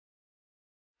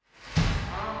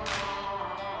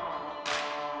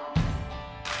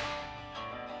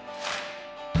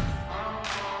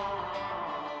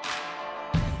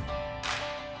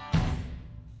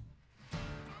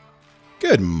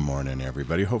Good morning,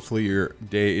 everybody. Hopefully your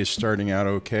day is starting out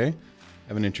okay. I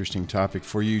have an interesting topic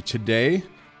for you today.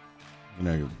 I'm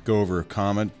going to go over a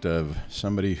comment of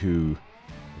somebody who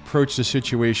approached the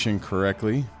situation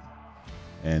correctly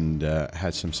and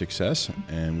had some success,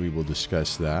 and we will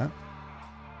discuss that.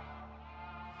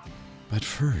 But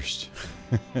first,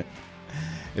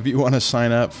 if you want to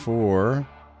sign up for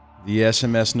the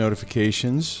SMS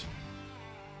notifications,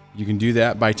 you can do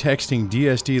that by texting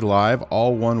DSD Live,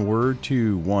 all one word,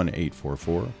 to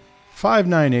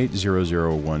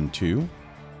 1-844-598-0012.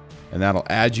 And that'll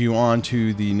add you on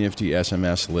to the nifty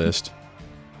SMS list.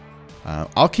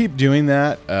 I'll keep doing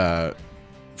that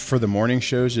for the morning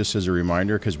shows just as a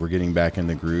reminder because we're getting back in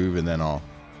the groove. And then I'll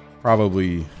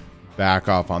probably back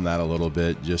off on that a little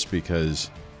bit just because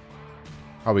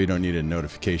probably don't need a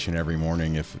notification every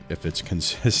morning if it's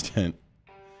consistent.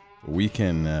 We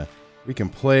can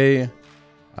play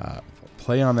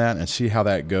on that and see how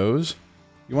that goes.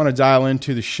 You want to dial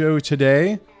into the show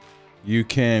today, you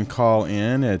can call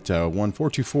in at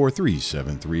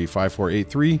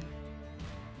 1-424-373-5483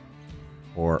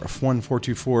 or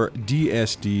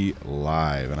 1-424-DSD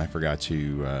Live. And I forgot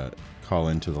to call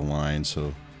into the line,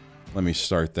 so let me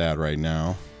start that right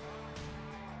now.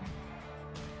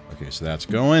 Okay, so that's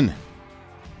going.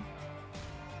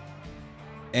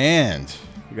 And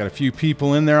we got a few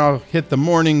people in there. I'll hit the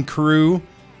morning crew.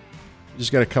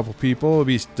 Just got a couple people. It'll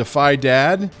be Defy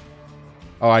Dad.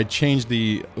 Oh, I changed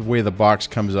the way the box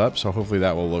comes up, so hopefully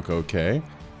that will look okay.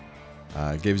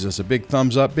 Gives us a big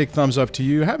thumbs up. Big thumbs up to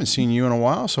you. Haven't seen you in a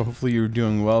while, so hopefully you're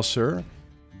doing well, sir.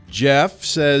 Jeff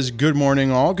says, good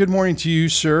morning, all. Good morning to you,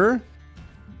 sir.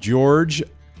 George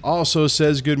also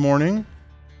says good morning.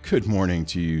 Good morning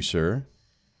to you, sir.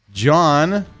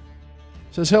 John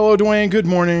says, hello, Dwayne. Good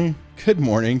morning. Good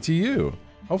morning to you.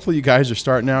 Hopefully you guys are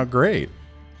starting out great.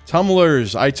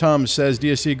 Tumblers, iTum says,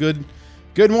 DSC,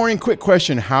 good morning. Quick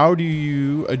question. How do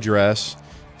you address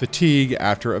fatigue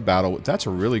after a battle? That's a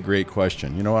really great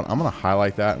question. You know what? I'm going to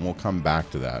highlight that and we'll come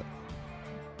back to that.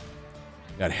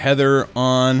 Got Heather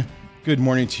on. Good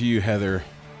morning to you, Heather.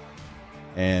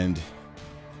 And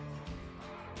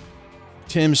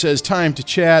Tim says, time to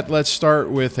chat. Let's start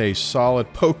with a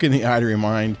solid poke in the eye to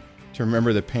remind to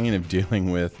remember the pain of dealing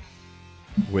with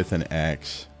an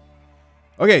ex.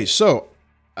 Okay, so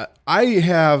I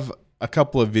have a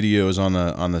couple of videos on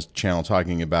the channel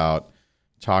talking about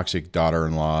toxic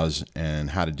daughter-in-laws and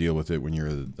how to deal with it when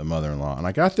you're the mother-in-law. And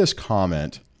I got this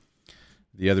comment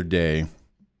the other day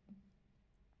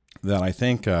that I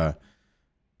think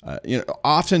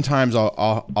oftentimes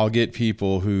I'll get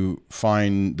people who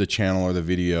find the channel or the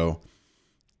video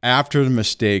after the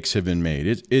mistakes have been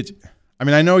made.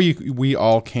 I know we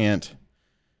all can't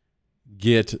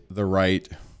get the right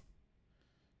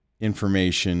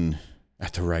information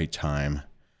at the right time,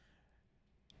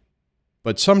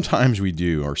 but sometimes we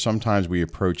do, or sometimes we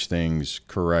approach things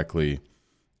correctly,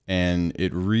 and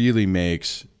it really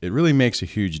makes a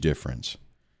huge difference.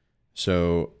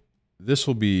 So this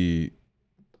will be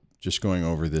just going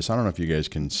over this. I don't know if you guys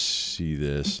can see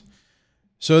this.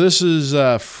 So this is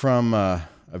from a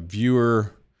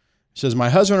viewer. It says, my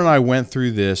husband and I went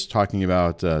through this, talking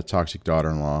about toxic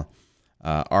daughter-in-law.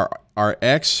 Our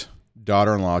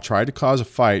ex-daughter-in-law tried to cause a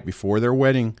fight before their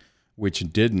wedding, which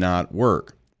did not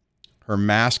work. Her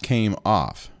mask came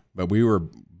off, but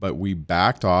we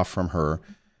backed off from her,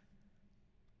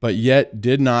 but yet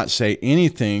did not say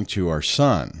anything to our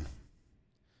son.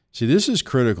 See, this is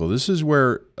critical. This is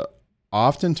where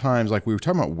oftentimes, like we were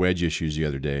talking about wedge issues the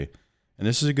other day, and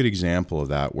this is a good example of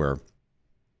that, where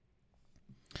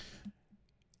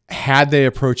had they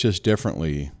approached us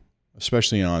differently,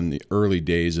 especially on the early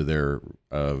days of their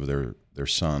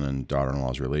son and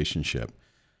daughter-in-law's relationship,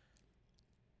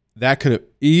 that could have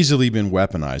easily been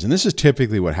weaponized. And this is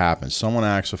typically what happens. Someone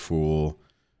acts a fool,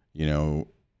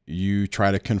 you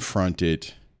try to confront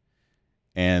it,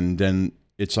 and then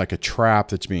it's like a trap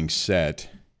that's being set,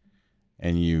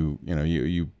 and you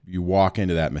walk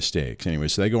into that mistake. Anyway,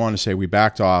 so they go on to say, we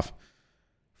backed off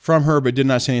from her but did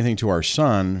not say anything to our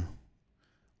son.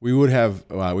 We would have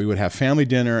family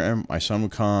dinner, and my son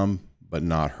would come, but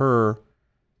not her.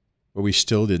 But we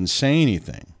still didn't say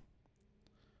anything.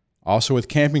 Also, with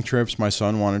camping trips, my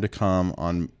son wanted to come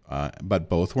on, but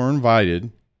both were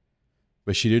invited,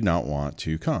 but she did not want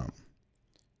to come.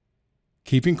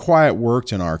 Keeping quiet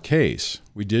worked in our case.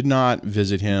 We did not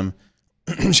visit him.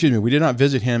 We did not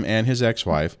visit him and his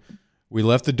ex-wife. We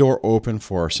left the door open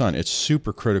for our son. It's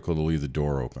super critical to leave the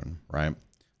door open, right?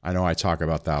 I know I talk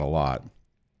about that a lot.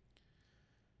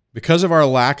 Because of our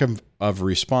lack of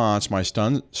response, my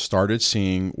son started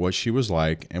seeing what she was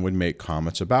like and would make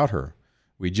comments about her.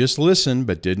 We just listened,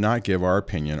 but did not give our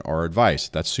opinion or advice.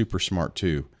 That's super smart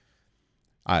too.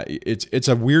 It's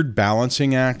a weird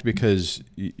balancing act because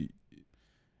you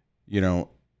don't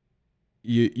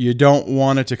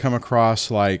want it to come across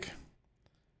like,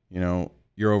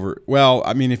 you're over. Well,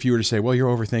 I mean, if you were to say, well, you're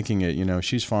overthinking it,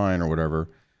 she's fine or whatever,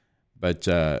 but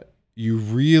you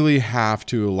really have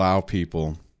to allow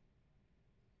people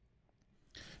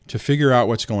to figure out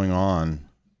what's going on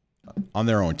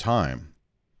their own time.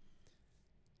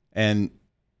 And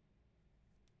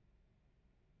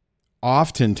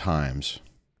oftentimes,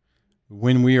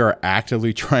 when we are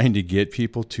actively trying to get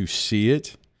people to see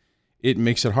it, it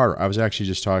makes it harder. I was actually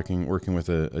just working with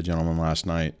a gentleman last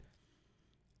night,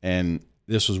 and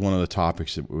this was one of the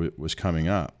topics that was coming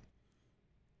up.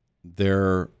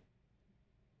 Their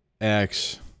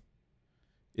ex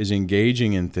is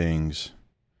engaging in things,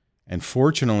 and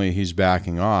fortunately, he's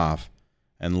backing off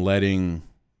and letting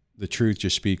the truth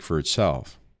just speak for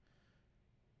itself.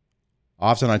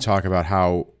 Often I talk about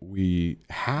how we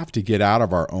have to get out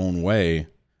of our own way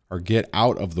or get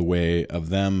out of the way of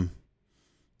them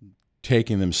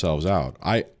taking themselves out.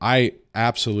 I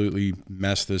absolutely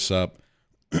messed this up,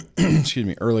 excuse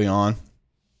me, early on.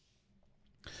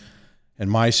 In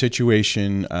my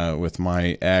situation with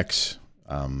my ex,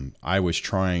 I was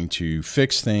trying to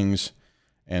fix things,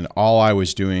 and all I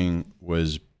was doing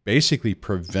was basically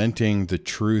preventing the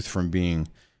truth from being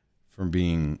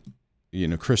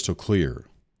crystal clear.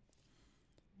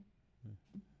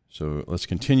 So let's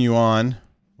continue on.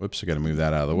 Whoops, I got to move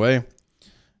that out of the way.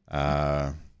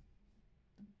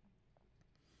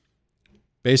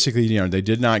 Basically, they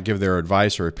did not give their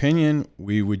advice or opinion.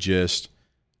 We just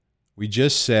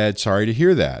said, sorry to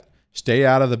hear that. Stay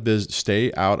out of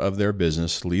their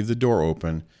business. Leave the door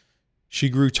open. She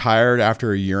grew tired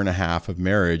after a year and a half of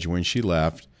marriage. When she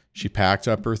left, she packed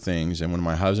up her things, and when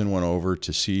my husband went over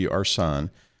to see our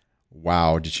son,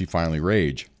 wow, did she finally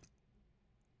rage.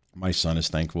 My son is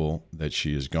thankful that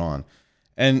she is gone.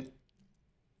 And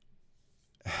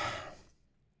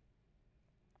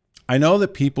I know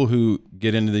that people who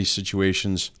get into these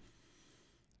situations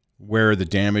where the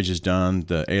damage is done,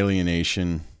 the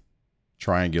alienation,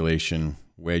 triangulation,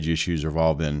 wedge issues have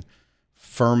all been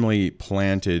firmly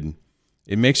planted.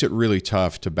 It makes it really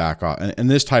tough to back off.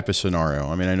 And this type of scenario,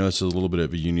 I mean, I know this is a little bit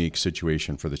of a unique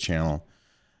situation for the channel,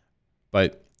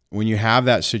 but when you have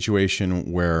that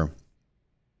situation where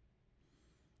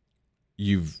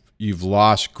you've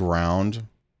lost ground,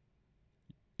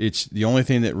 it's the only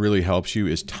thing that really helps you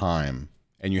is time.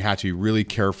 And you have to be really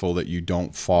careful that you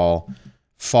don't fall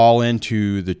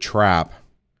into the trap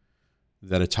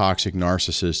that a toxic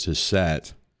narcissist has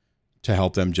set to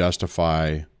help them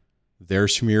justify their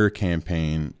smear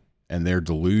campaign and their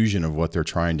delusion of what they're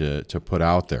trying to put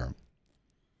out there.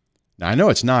 Now, I know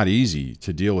it's not easy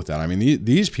to deal with that. I mean,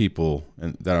 these people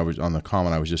that I was on the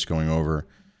comment I was just going over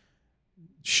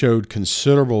showed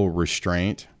considerable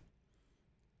restraint.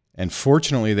 And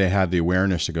fortunately, they had the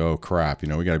awareness to go, crap, we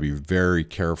got to be very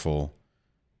careful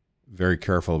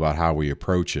about how we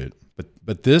approach it.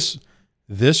 But this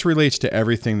relates to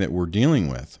everything that we're dealing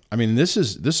with. I mean, this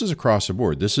is across the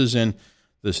board. This is in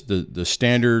the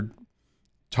standard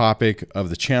topic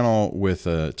of the channel with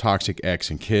toxic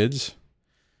ex and kids.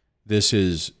 This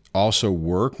is also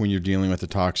work when you're dealing with a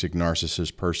toxic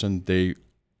narcissist person. They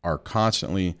are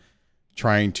constantly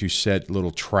trying to set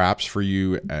little traps for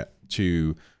you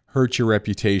to hurt your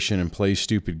reputation and play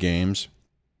stupid games.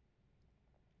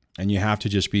 And you have to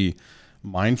just be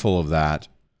mindful of that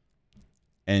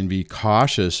and be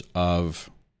cautious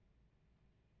of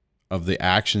the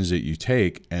actions that you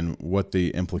take and what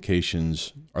the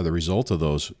implications or the result of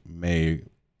those may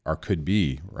or could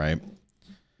be, right?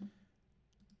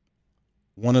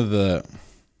 Hold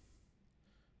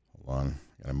on,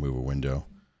 gotta move a window.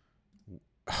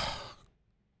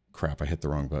 Crap, I hit the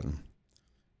wrong button.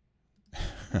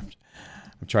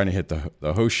 I'm trying to hit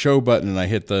the host show button and I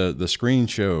hit the screen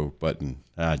show button.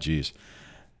 Geez.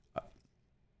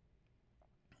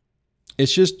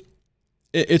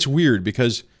 It's weird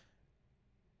because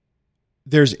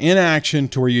there's inaction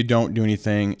to where you don't do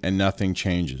anything and nothing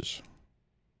changes.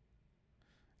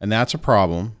 And that's a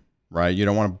problem, right? You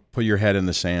don't want to put your head in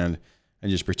the sand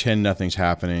and just pretend nothing's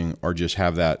happening or just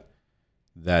have that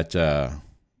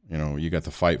you got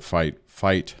the fight, flight,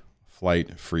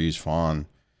 freeze, fawn.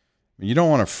 You don't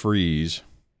want to freeze.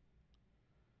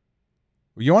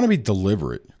 You want to be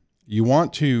deliberate. You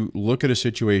want to look at a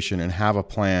situation and have a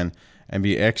plan and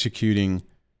be executing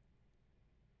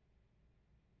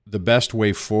the best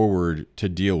way forward to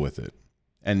deal with it.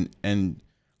 And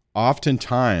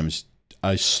oftentimes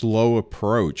a slow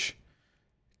approach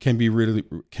can be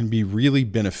really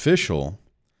beneficial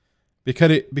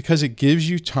because it gives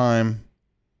you time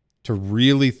to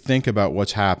really think about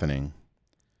what's happening,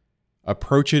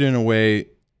 approach it in a way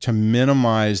to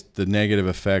minimize the negative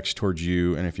effects towards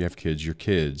you, and if you have kids, your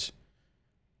kids.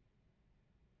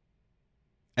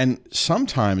 And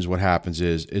sometimes what happens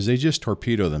is they just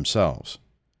torpedo themselves.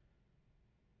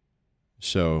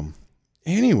 So,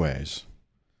 anyways,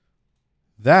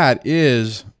 that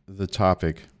is the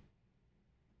topic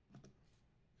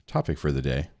for the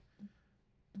day.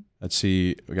 Let's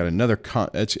see. We got another.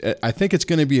 I think it's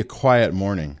going to be a quiet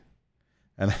morning,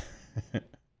 and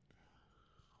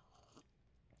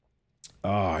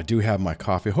I do have my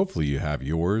coffee. Hopefully, you have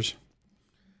yours.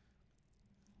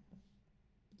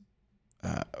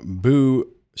 Boo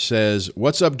says,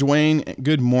 "What's up, Dwayne?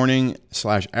 Good morning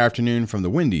 / afternoon from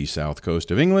the windy south coast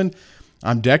of England.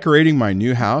 I'm decorating my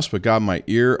new house, but got my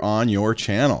ear on your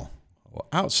channel." Well,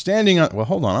 outstanding. Well,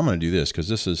 hold on. I'm going to do this because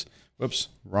this is, whoops,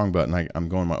 wrong button. I'm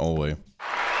going my old way.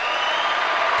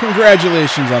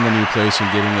 Congratulations on the new place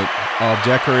and getting it all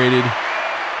decorated.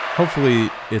 Hopefully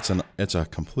it's a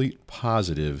complete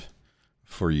positive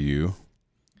for you.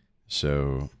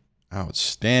 So,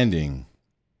 outstanding.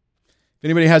 If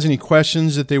anybody has any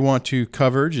questions that they want to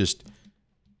cover, just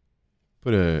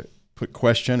put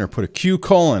question or put a Q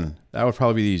colon. That would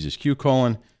probably be the easiest. Q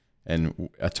colon and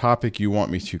a topic you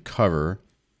want me to cover.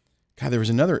 God, there was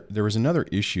another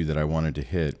issue that I wanted to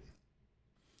hit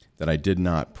that I did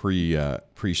not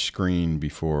pre-screen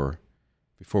before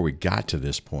we got to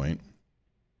this point.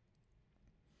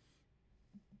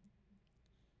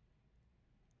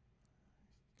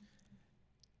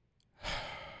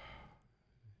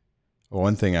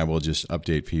 One thing I will just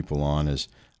update people on is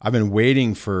I've been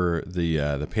waiting for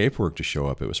the paperwork to show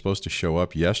up. It was supposed to show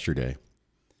up yesterday,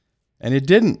 and it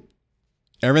didn't.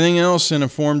 Everything else in a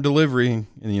form delivery in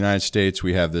the United States,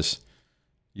 we have this.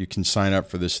 You can sign up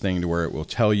for this thing to where it will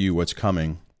tell you what's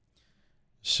coming.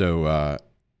 So,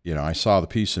 I saw the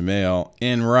piece of mail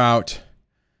en route,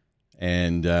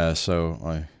 and so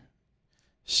I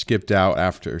skipped out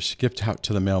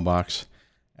to the mailbox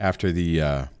after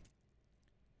the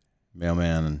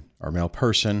mailman or mail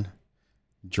person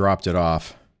dropped it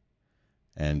off,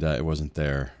 and it wasn't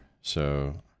there.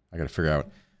 So I got to figure out.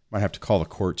 Might have to call the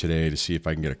court today to see if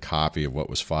I can get a copy of what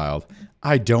was filed.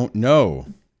 I don't know.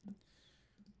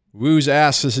 Woos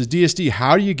asks, this is DSD,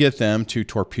 how do you get them to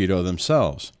torpedo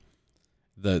themselves?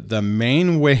 The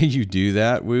main way you do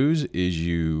that, Woos, is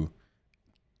you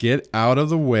get out of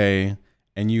the way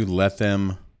and you let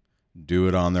them do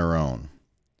it on their own.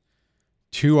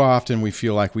 Too often we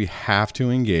feel like we have to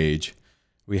engage,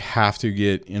 we have to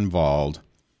get involved,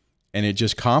 and it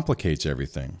just complicates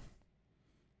everything.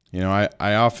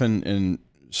 I often in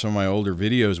some of my older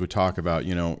videos would talk about,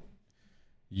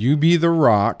 you be the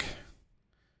rock,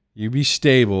 you be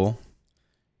stable,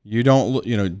 you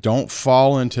don't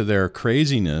fall into their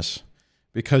craziness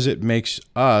because it makes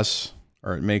us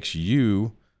or it makes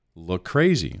you look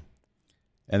crazy.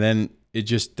 And then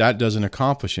that doesn't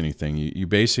accomplish anything. You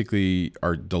basically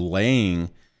are delaying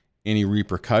any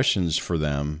repercussions for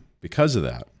them because of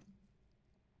that.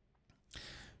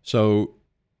 So,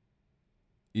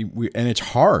 and it's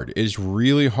hard. It's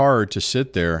really hard to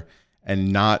sit there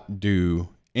and not do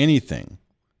anything.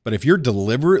 But if you're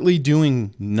deliberately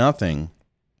doing nothing,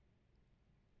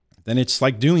 then it's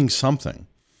like doing something.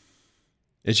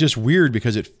 It's just weird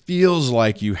because it feels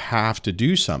like you have to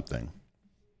do something.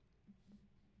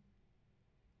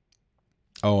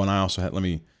 Oh, and I also I'm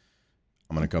going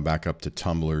to go back up to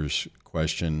Tumblr's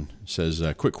question. It says,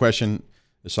 quick question.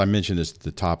 I mentioned this at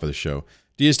the top of the show.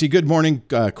 DSD, good morning.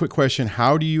 Quick question.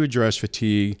 How do you address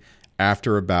fatigue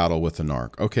after a battle with a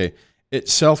narc? Okay,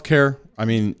 it's self-care. I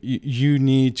mean, you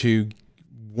need to,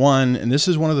 and this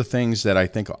is one of the things that I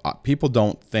think people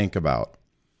don't think about.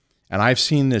 And I've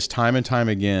seen this time and time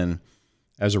again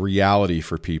as a reality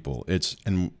for people.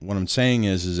 And what I'm saying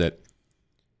is that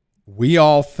we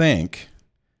all think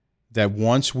that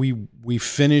once we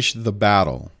finish the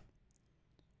battle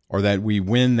or that we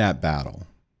win that battle,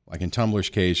 like in Tumblr's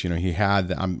case, he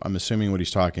had, I'm assuming what he's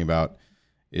talking about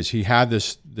is he had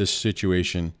this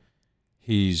situation.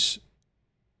 He's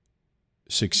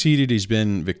succeeded. He's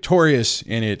been victorious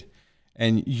in it.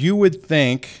 And you would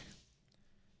think,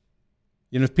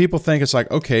 if people think it's like,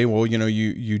 okay, well,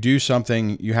 you do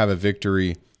something, you have a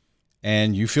victory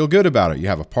and you feel good about it. You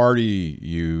have a party,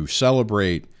 you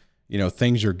celebrate,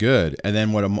 things are good. And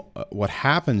then what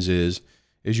happens is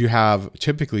you have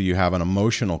an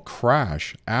emotional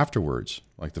crash afterwards,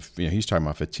 like he's talking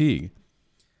about fatigue.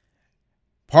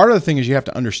 Part of the thing is you have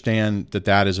to understand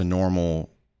that is a normal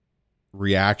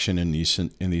reaction in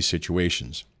these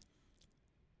situations.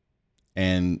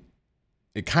 And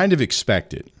kind of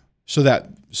expect it.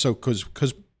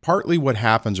 Because partly what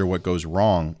happens or what goes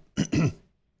wrong, and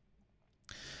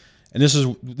this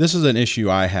is an issue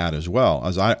I had as well,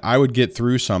 as I would get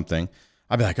through something,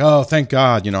 I'd be like, oh, thank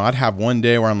God, I'd have one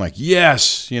day where I'm like,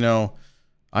 yes,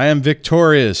 I am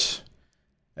victorious.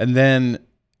 And then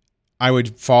I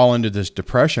would fall into this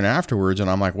depression afterwards, and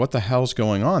I'm like, what the hell's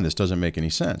going on? This doesn't make any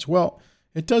sense. Well,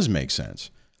 it does make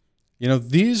sense.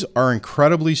 These are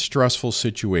incredibly stressful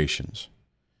situations.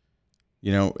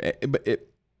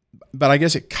 But I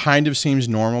guess it kind of seems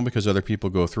normal because other people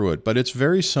go through it. But it's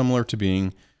very similar to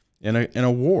being in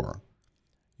a war.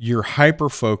 You're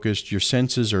hyper-focused. Your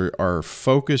senses are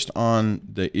focused on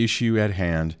the issue at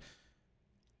hand.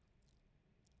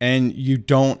 And you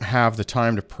don't have the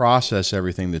time to process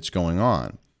everything that's going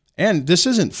on. And this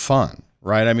isn't fun,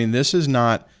 right? I mean, this is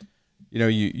not,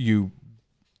 you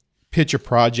pitch a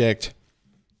project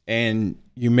and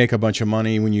you make a bunch of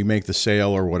money when you make the sale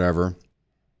or whatever.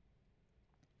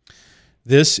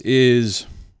 This is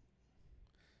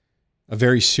a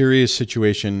very serious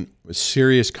situation with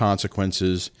serious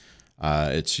consequences.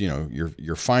 It's,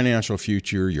 your financial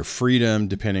future, your freedom,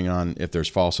 depending on if there's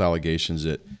false allegations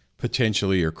that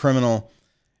potentially are criminal,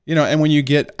 and when you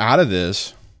get out of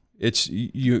this, it's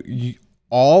you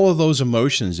all of those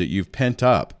emotions that you've pent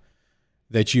up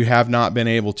that you have not been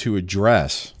able to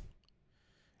address.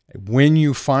 When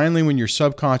your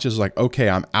subconscious is like, okay,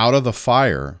 I'm out of the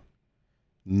fire,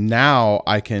 now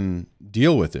I can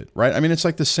deal with it, right? I mean, it's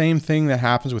like the same thing that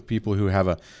happens with people who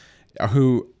have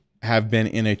been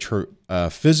in a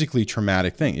physically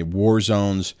traumatic thing, war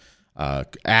zones,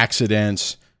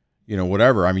 accidents,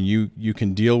 whatever. I mean, you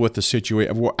can deal with the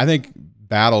situation. I think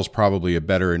battle's probably a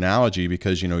better analogy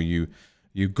because, you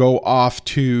go off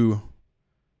to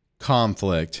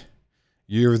conflict.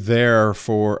 You're there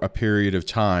for a period of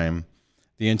time.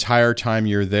 The entire time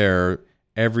you're there,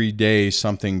 every day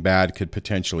something bad could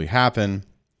potentially happen.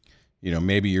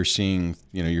 Maybe you're seeing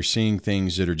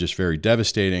things that are just very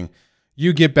devastating.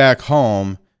 You get back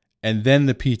home and then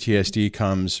the PTSD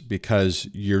comes because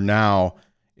you're now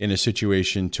in a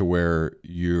situation to where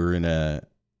you're in a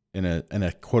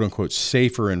quote unquote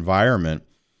safer environment.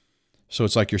 So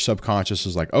it's like your subconscious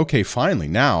is like, okay, finally,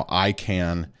 now I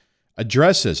can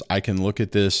address this. I can look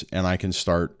at this and I can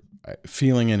start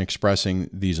feeling and expressing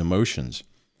these emotions.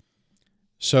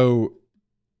 So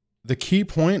the key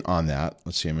point on that,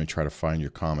 let's see, I'm going to try to find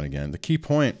your comment again. The key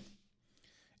point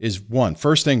is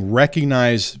first thing,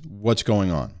 recognize what's going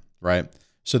on, right?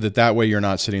 So that way you're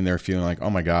not sitting there feeling like,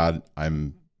 oh my God,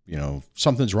 I'm,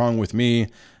 something's wrong with me.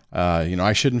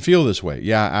 I shouldn't feel this way.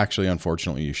 Yeah, actually,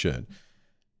 unfortunately, you should.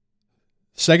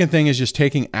 Second thing is just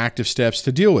taking active steps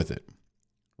to deal with it,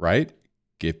 right?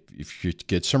 If you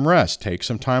get some rest, take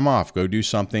some time off, go do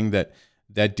something that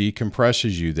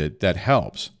decompresses you, that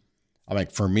helps. I mean,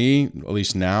 for me, at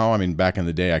least now, I mean, back in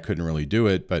the day, I couldn't really do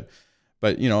it, but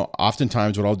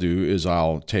oftentimes what I'll do is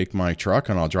I'll take my truck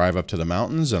and I'll drive up to the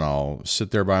mountains and I'll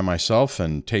sit there by myself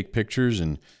and take pictures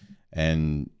and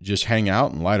just hang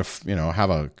out and have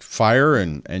a fire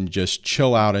and just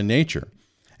chill out in nature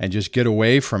and just get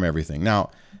away from everything.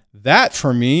 Now, that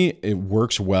for me, it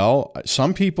works well.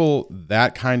 Some people,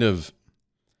 that kind of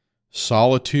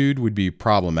solitude would be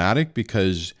problematic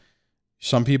because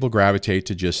some people gravitate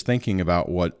to just thinking about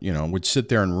what, would sit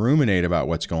there and ruminate about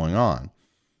what's going on.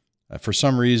 For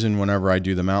some reason, whenever I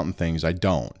do the mountain things, I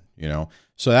don't,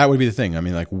 So that would be the thing. I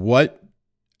mean, like, what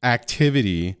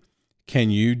activity can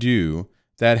you do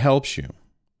that helps you?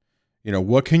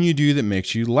 What can you do that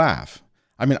makes you laugh?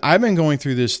 I mean, I've been going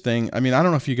through this thing. I mean, I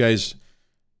don't know if you guys,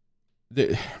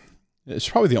 it's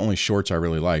probably the only shorts I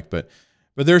really like, but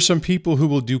there's some people who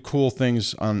will do cool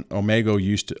things on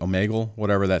Omegle,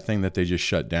 whatever that thing that they just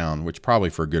shut down, which probably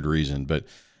for a good reason. But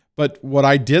what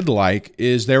I did like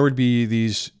is there would be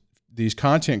these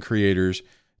content creators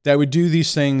that would do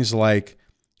these things like,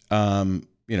 go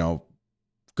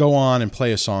on and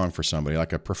play a song for somebody.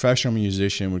 Like a professional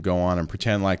musician would go on and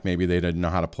pretend like maybe they didn't know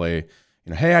how to play,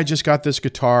 hey, I just got this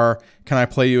guitar. Can I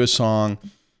play you a song?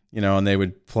 And they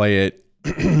would play it,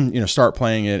 start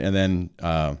playing it and then,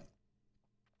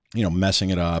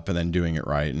 messing it up and then doing it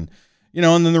right. And,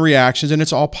 and then the reactions, and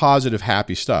it's all positive,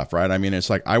 happy stuff, right? I mean, it's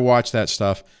like, I watch that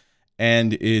stuff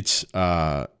and you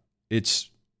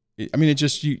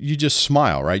just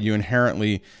smile, right? You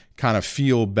inherently kind of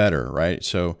feel better, right?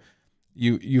 So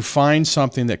you find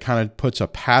something that kind of puts a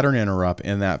pattern interrupt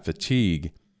in that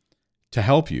fatigue to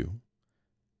help you.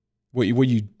 What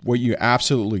you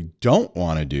absolutely don't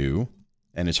want to do,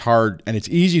 and it's hard, and it's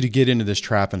easy to get into this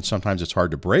trap, and sometimes it's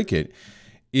hard to break it,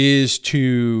 is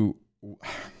to,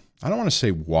 I don't want to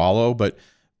say wallow, but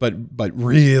but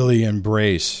really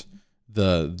embrace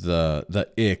the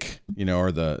ick,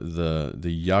 or the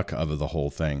yuck of the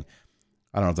whole thing.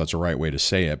 I don't know if that's the right way to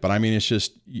say it, but I mean, it's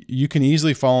just, you can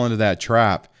easily fall into that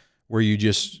trap where you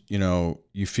just,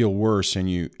 you feel worse, and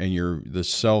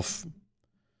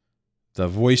the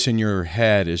voice in your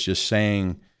head is just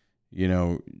saying,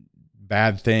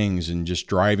 bad things and just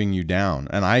driving you down.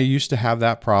 And I used to have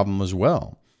that problem as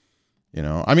well.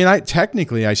 I mean,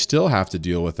 I still have to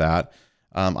deal with that.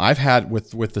 I've had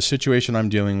with the situation I'm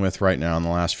dealing with right now in the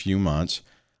last few months,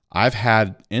 I've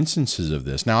had instances of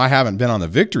this. Now, I haven't been on the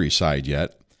victory side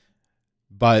yet,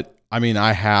 but I mean,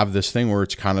 I have this thing where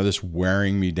it's kind of this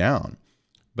wearing me down.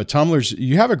 But Tumblers,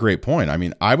 you have a great point. I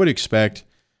mean, I would expect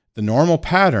the normal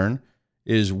pattern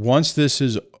is once this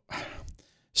is,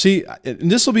 see, and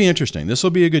this will be interesting. This will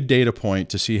be a good data point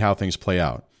to see how things play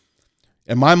out.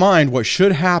 In my mind, what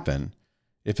should happen,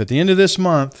 if at the end of this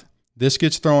month, this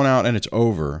gets thrown out and it's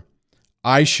over,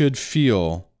 I should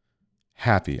feel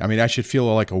happy. I mean, I should feel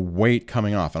like a weight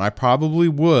coming off, and I probably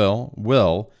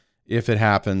will if it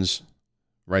happens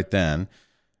right then.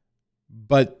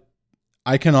 But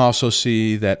I can also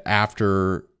see that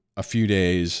after a few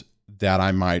days that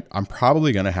I'm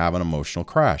probably going to have an emotional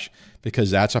crash, because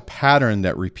that's a pattern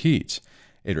that repeats.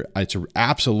 It's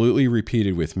absolutely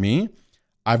repeated with me.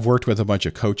 I've worked with a bunch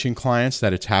of coaching clients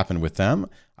that it's happened with them.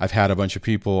 I've had a bunch of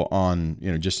people on,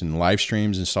 just in live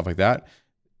streams and stuff like that,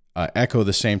 echo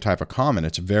the same type of comment.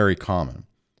 It's very common.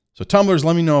 So Tumblers,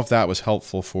 let me know if that was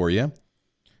helpful for you.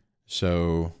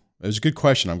 So it was a good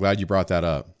question. I'm glad you brought that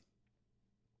up.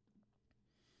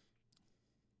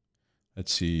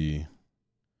 Let's see.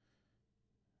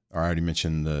 I already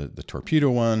mentioned the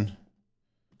torpedo one.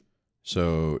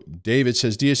 So David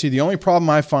says, DSC, the only problem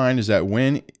I find is that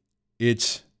when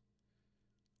it's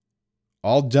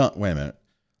all done, wait a minute.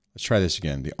 Let's try this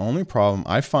again. The only problem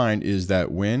I find is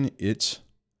that when it's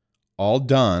all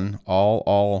done,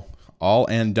 all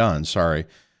and done, sorry,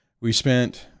 we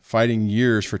spent fighting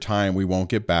years for time we won't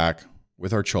get back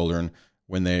with our children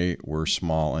when they were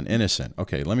small and innocent.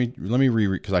 Okay, let me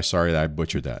reread, because I'm sorry that I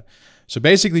butchered that. So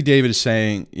basically David is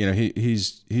saying,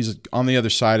 he's on the other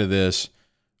side of this,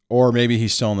 or maybe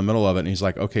he's still in the middle of it, and he's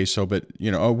like, okay, so, but,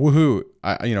 oh,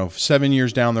 woohoo, 7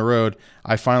 years down the road,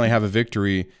 I finally have a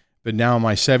victory, but now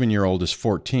my 7-year-old is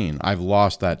 14. I've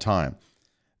lost that time.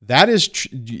 That is,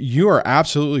 you are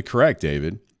absolutely correct,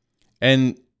 David.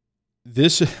 And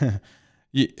this,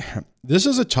 this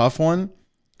is a tough one,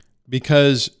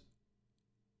 because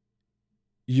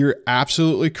you're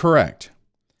absolutely correct.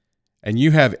 And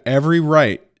you have every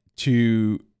right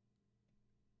to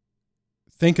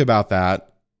think about that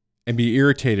and be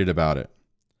irritated about it.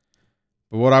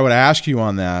 But what I would ask you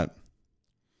on that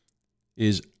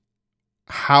is,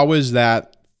 how is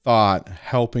that thought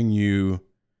helping you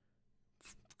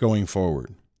going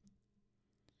forward?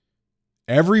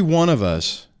 Every one of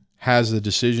us has a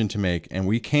decision to make, and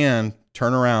we can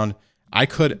turn around.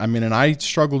 And I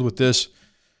struggled with this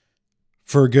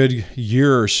for a good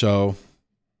year or so,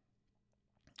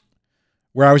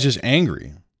 where I was just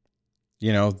angry.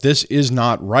 This is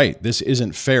not right. This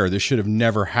isn't fair. This should have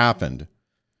never happened.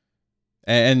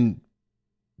 And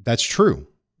that's true.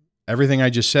 Everything I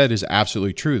just said is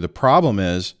absolutely true. The problem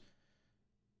is,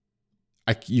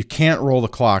 you can't roll the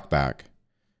clock back.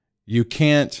 You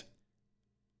can't.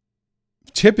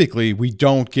 Typically, we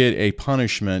don't get a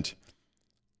punishment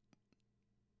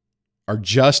or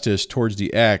justice towards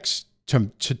the ex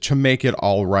to make it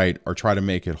all right or try to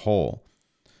make it whole.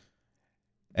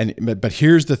 But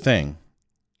here's the thing.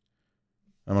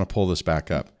 I'm going to pull this back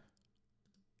up.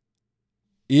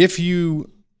 If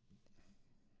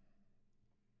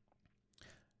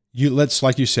let's,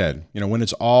 like you said, when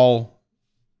it's all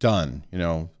done,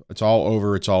 it's all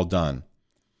over, it's all done.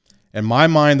 In my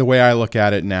mind, the way I look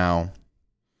at it now,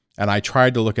 and I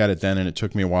tried to look at it then, and it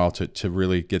took me a while to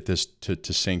really get this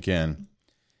to sink in,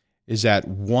 is that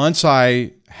once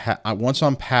I'm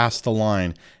past the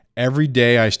line, every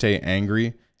day I stay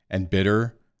angry and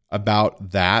bitter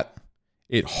about that,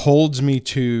 it holds me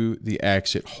to the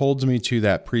ex. It holds me to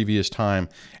that previous time,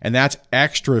 and that's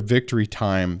extra victory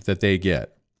time that they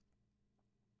get.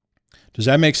 Does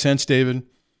that make sense, David?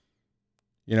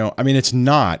 It's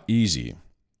not easy.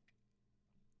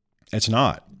 It's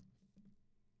not.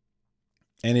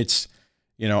 And it's,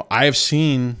 I have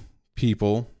seen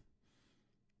people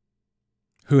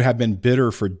who have been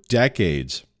bitter for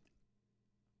decades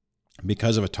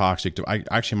because of a toxic.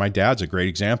 Actually, my dad's a great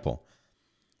example.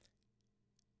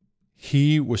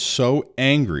 He was so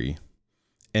angry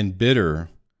and bitter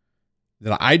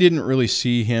that I didn't really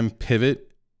see him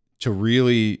pivot to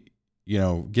really,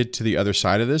 get to the other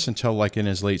side of this until like in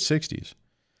his late 60s.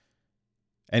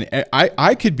 And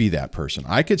I could be that person.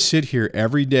 I could sit here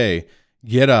every day,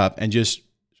 get up and just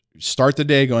start the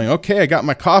day going, okay, I got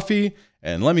my coffee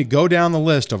and let me go down the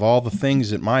list of all the things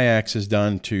that my ex has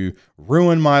done to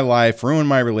ruin my life, ruin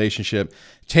my relationship.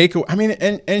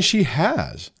 And she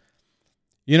has,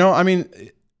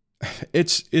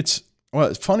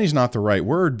 well, funny is not the right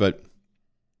word, but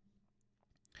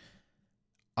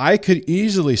I could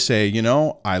easily say,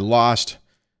 I lost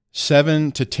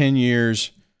 7 to 10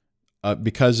 years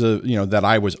because of, that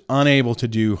I was unable to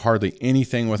do hardly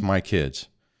anything with my kids.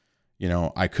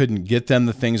 I couldn't get them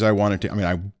the things I wanted to.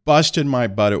 I busted my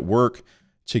butt at work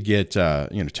to get,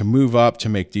 to move up, to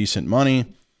make decent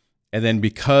money. And then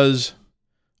because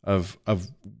of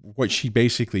what she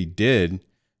basically did,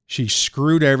 she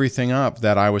screwed everything up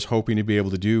that I was hoping to be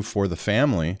able to do for the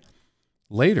family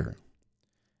later.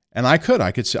 And I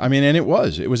could say, and it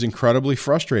was incredibly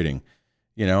frustrating,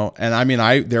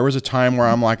 and there was a time where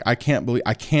I'm like, I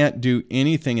can't do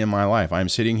anything in my life. I'm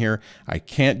sitting here. I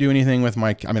can't do anything with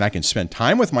I can spend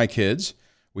time with my kids.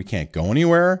 We can't go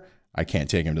anywhere. I can't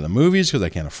take them to the movies because I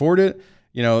can't afford it.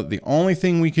 The only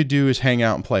thing we could do is hang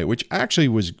out and play, which actually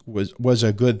was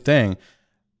a good thing,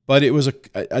 but it was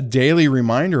a daily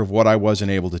reminder of what I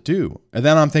wasn't able to do. And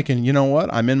then I'm thinking, you know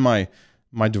what? I'm in my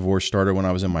divorce started when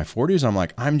I was in my 40s. I'm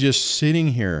like, I'm just sitting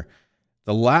here.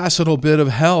 The last little bit of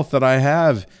health that I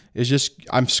have is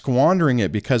I'm squandering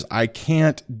it because I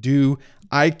don't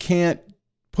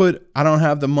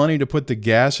have the money to put the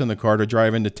gas in the car to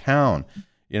drive into town.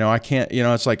 I can't,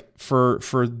 it's like for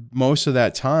most of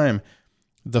that time,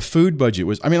 the food budget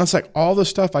was, it's like all the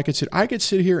stuff I could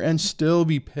sit here and still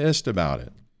be pissed about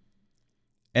it.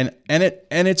 And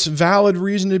it's valid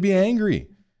reason to be angry.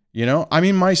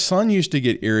 My son used to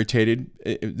get irritated.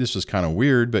 This was kind of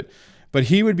weird, but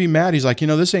he would be mad. He's like,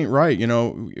 this ain't right.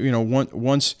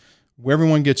 Once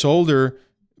everyone gets older,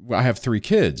 I have 3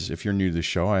 kids. If you're new to the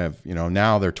show, I have,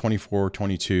 now they're 24,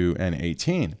 22, and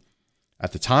 18.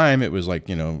 At the time, it was like,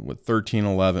 13,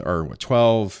 11, or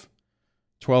 12,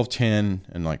 10,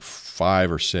 and like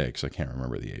 5 or 6. I can't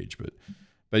remember the age, but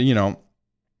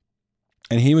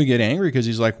and he would get angry because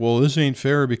he's like, well, this ain't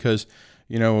fair because,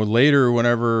 later,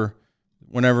 whenever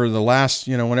I'm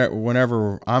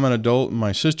an adult and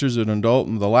my sister's an adult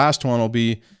and the last one will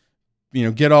be,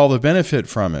 get all the benefit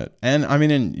from it.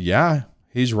 And yeah,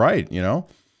 he's right.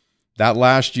 That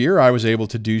last year I was able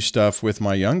to do stuff with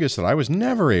my youngest that I was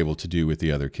never able to do with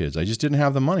the other kids. I just didn't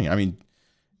have the money.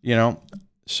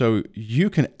 So you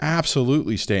can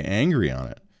absolutely stay angry on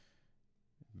it.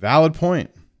 Valid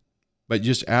point. But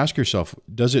just ask yourself,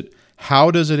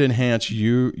 how does it enhance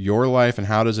your life, and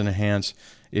how does it enhance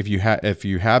if you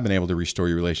have been able to restore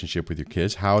your relationship with your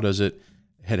kids? How does it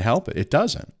help it? It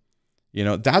doesn't.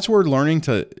 That's where learning.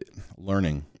 I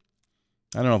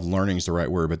don't know if learning is the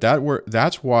right word, but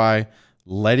that's why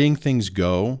letting things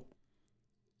go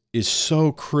is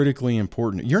so critically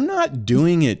important. You're not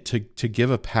doing it to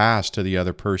give a pass to the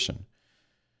other person.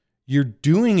 You're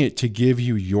doing it to give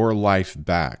you your life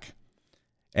back.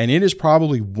 And it is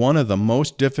probably one of the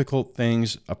most difficult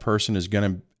things a person is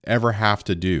going to ever have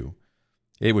to do.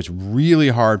 It was really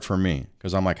hard for me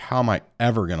because I'm like, how am I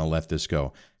ever going to let this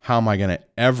go? How am I going to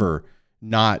ever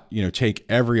not, take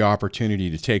every opportunity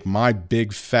to take my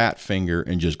big fat finger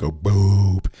and just go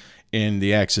boop in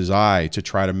the ex's eye to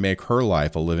try to make her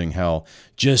life a living hell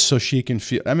just so she can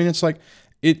feel. It's like,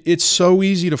 it's so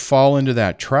easy to fall into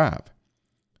that trap.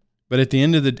 But at the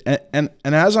end of the, and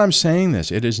as I'm saying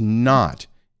this, it is not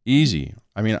easy.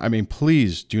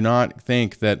 Please do not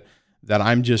think that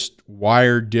I'm just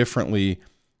wired differently,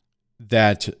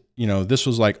 that, this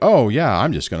was like, oh yeah,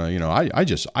 I'm just going to,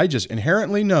 I just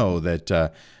inherently know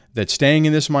that staying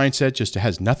in this mindset just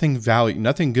has nothing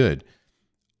good.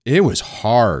 It was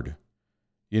hard.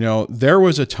 There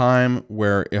was a time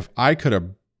where if I could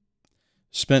have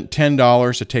spent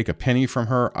 $10 to take a penny from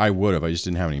her, I would have. I just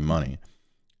didn't have any money.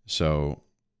 So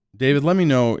David, let me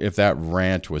know if that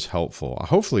rant was helpful.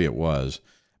 Hopefully it was.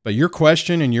 But your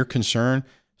question and your concern,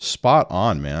 spot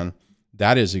on, man.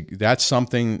 That's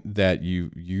something that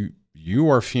you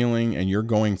are feeling, and you're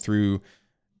going through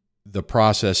the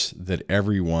process that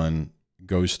everyone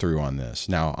goes through on this.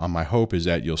 Now, my hope is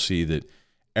that you'll see that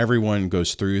everyone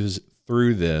goes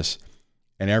through this,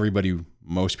 and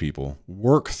most people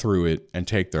work through it and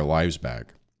take their lives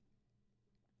back.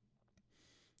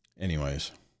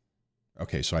 Anyways.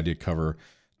 Okay, so I did cover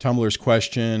Tumblr's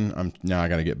question. Now I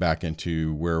got to get back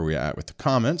into where we're at with the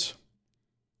comments.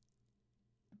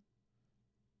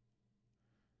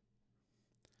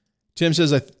 Tim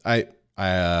says,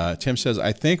 Tim says,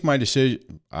 I think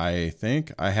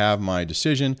I have my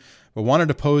decision, but wanted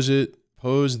to pose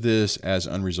Suppose this as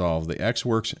unresolved. The ex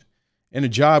works in a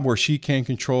job where she can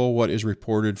control what is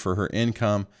reported for her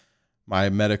income. My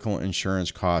medical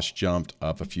insurance costs jumped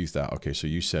up a few thousand. Okay, so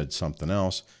you said something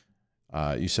else.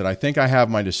 You said, I think I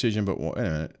have my decision, but wait a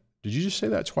minute. Did you just say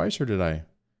that twice or did I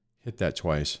hit that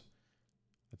twice?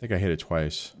 I think I hit it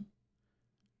twice.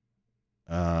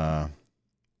 Do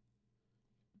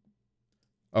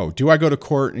I go to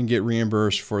court and get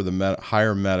reimbursed for the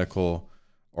higher medical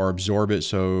or absorb it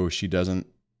so she doesn't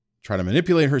try to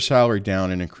manipulate her salary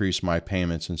down and increase my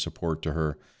payments and support to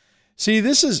her? See,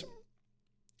 that's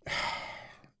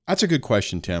a good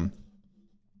question, Tim.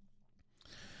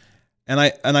 And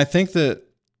I think that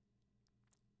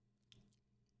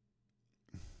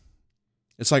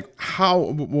it's like,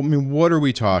 what are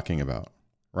we talking about,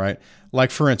 right? Like,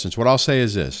 for instance, what I'll say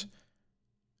is this.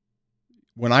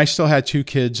 When I still had 2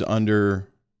 kids under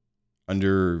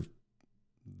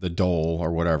the dole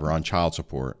or whatever on child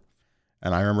support,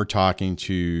 and I remember talking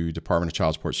to Department of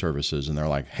Child Support Services, and they're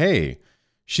like, hey,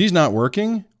 she's not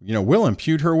working, we'll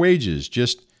impute her wages.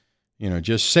 Just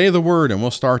say the word and we'll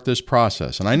start this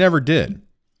process. And I never did.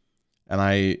 And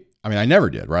I never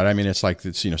did, right? I mean, it's like,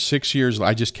 6 years,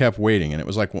 I just kept waiting. And it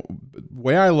was like, the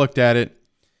way I looked at it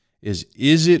is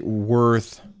it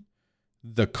worth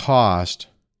the cost,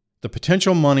 the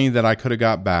potential money that I could have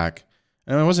got back?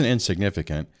 And it wasn't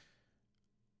insignificant.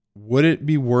 Would it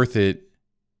be worth it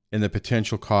in the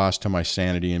potential cost to my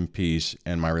sanity and peace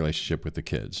and my relationship with the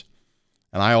kids?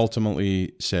 And I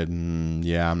ultimately said,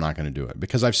 yeah, I'm not going to do it,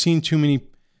 because I've seen too many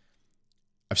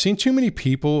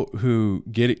people who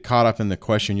get caught up in the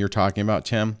question you're talking about,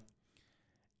 Tim,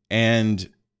 and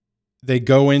they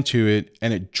go into it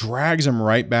and it drags them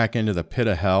right back into the pit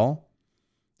of hell.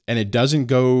 And it doesn't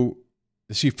go,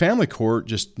 see, family court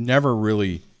just never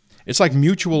really, it's like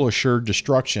mutual assured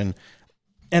destruction.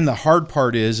 And the hard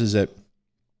part is that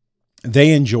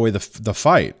they enjoy the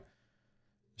fight.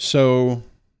 So,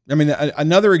 I mean,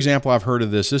 another example I've heard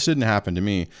of this didn't happen to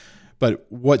me, but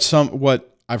what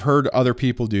I've heard other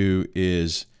people do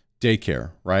is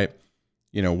daycare, right?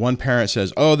 One parent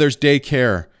says, oh, there's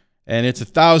daycare and it's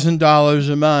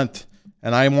 $1,000 a month.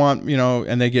 And I want,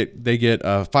 and they get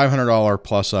a $500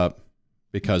 plus up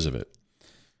because of it.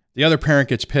 The other parent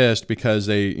gets pissed because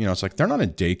it's like, they're not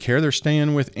in daycare. They're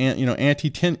staying with Auntie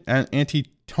Tina,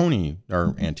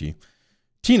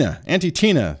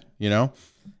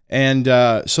 And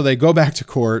so they go back to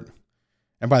court.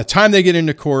 And by the time they get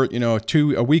into court,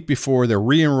 a week before, they're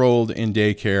re-enrolled in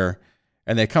daycare,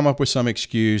 and they come up with some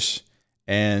excuse.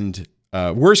 And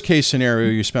worst case scenario,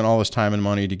 you spent all this time and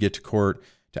money to get to court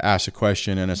to ask a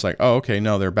question, and it's like, oh, okay,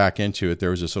 no, they're back into it.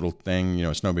 There was this little thing,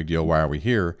 it's no big deal. Why are we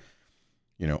here?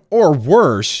 Or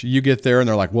worse, you get there and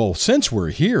they're like, well, since we're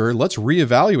here, let's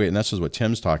reevaluate. And this is what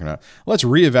Tim's talking about. Let's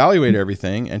reevaluate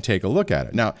everything and take a look at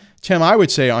it. Now, Tim, I would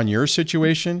say on your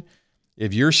situation,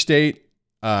 if your state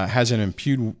has an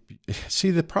imputed,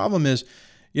 see, the problem is,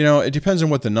 it depends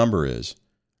on what the number is,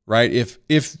 right? If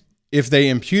they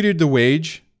imputed the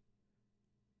wage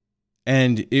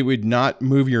and it would not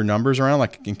move your numbers around,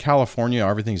 like in California,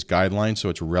 everything's guidelines, so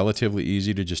it's relatively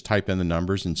easy to just type in the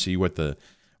numbers and see what the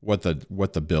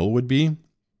bill would be.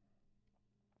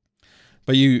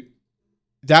 But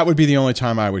that would be the only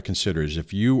time I would consider, is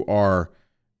if you are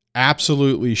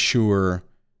absolutely sure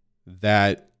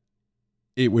that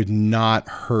it would not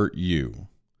hurt you.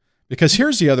 Because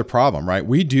here's the other problem, right?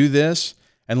 We do this,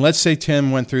 and let's say Tim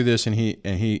went through this and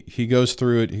he goes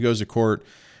through it, he goes to court,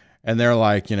 and they're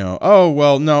like, oh,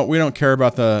 well, no, we don't care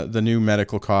about the new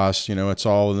medical costs, it's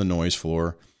all in the noise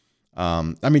floor.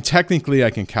 Technically,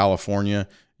 like in California,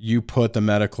 you put the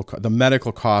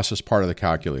medical cost as part of the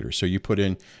calculator. So you put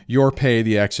in your pay,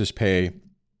 the ex's pay,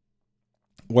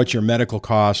 what your medical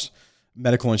costs,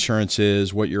 medical insurance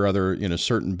is, what your other,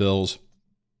 certain bills.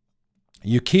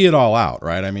 You key it all out,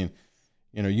 right? I mean,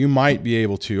 you might be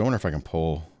able to, I wonder if I can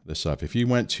pull this up. If you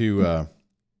went to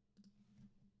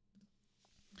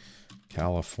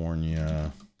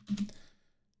California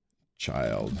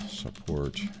Child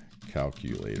Support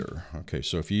Calculator. Okay,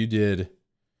 so if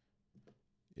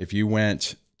you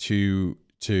went to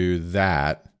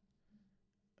that,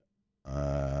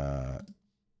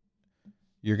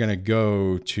 you're going to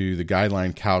go to the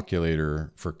guideline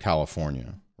calculator for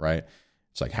California, right?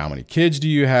 It's like, how many kids do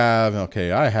you have?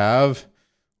 Okay, I have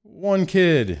 1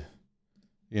 kid,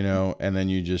 and then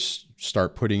you just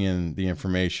start putting in the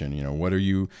information.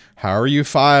 How are you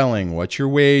filing? What's your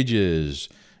wages?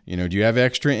 Do you have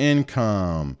extra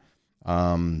income?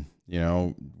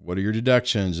 What are your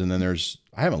deductions? And then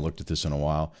I haven't looked at this in a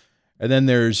while. And then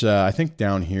there's, I think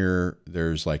down here,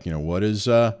 there's like, what is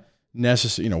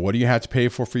necessary, what do you have to pay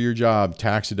for your job,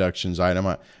 tax deductions,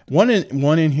 item. One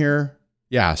in here.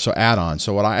 Yeah. So add-on.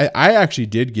 So what I actually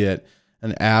did get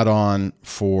an add-on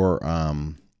for,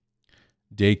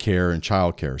 daycare and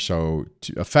childcare. So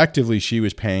effectively she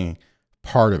was paying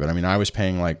part of it. I mean, I was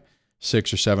paying like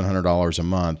 $600 or $700 a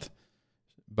month,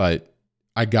 but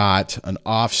I got an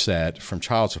offset from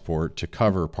child support to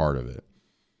cover part of it.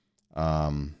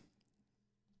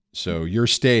 So your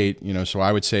state, so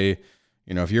I would say,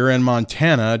 if you're in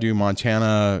Montana, do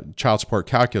Montana child support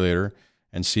calculator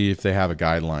and see if they have a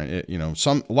guideline.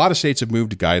 A lot of states have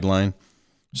moved to guideline.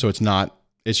 So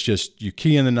it's just you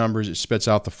key in the numbers, it spits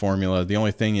out the formula. The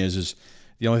only thing is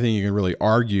the only thing you can really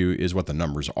argue is what the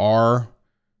numbers are,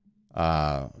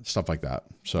 stuff like that.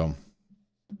 So,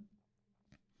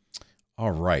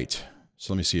 all right.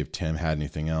 So let me see if Tim had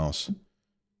anything else.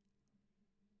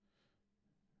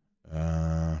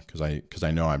 Because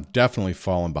I know I'm definitely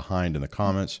falling behind in the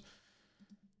comments.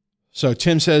 So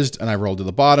Tim says, and I rolled to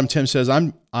the bottom. Tim says, let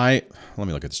me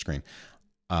look at the screen.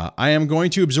 I am going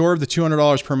to absorb the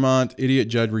 $200 per month. Idiot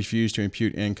judge refused to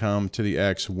impute income to the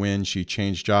ex when she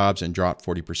changed jobs and dropped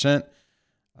 40%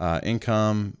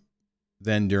 income.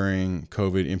 Then during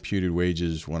COVID, imputed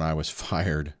wages when I was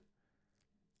fired.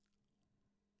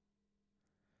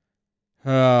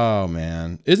 Oh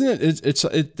man, isn't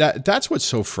it? That's what's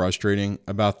so frustrating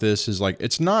about this is like,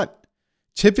 it's not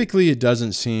typically, it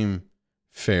doesn't seem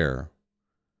fair,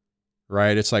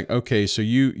 right? It's like, okay, so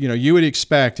you would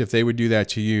expect if they would do that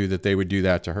to you, that they would do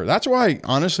that to her. That's why,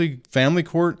 honestly, family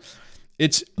court,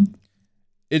 it's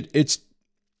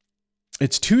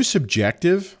too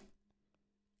subjective,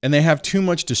 and they have too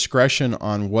much discretion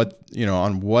on what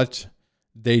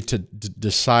they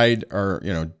decide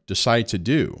to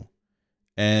do.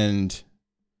 And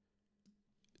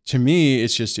to me,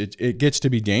 it's just, it gets to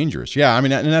be dangerous. Yeah. I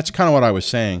mean, and that's kind of what I was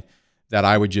saying, that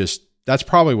that's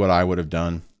probably what I would have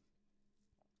done.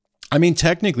 I mean,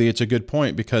 technically it's a good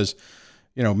point because,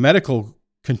 medical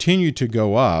continued to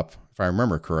go up, if I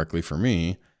remember correctly for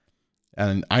me.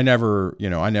 And I never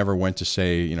went to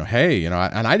say, hey, and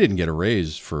I didn't get a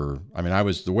raise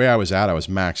the way I was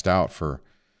maxed out for,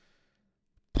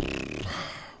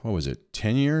 what was it?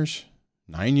 10 years?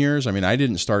 9 years. I mean, I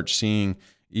didn't start seeing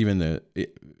even the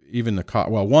cost.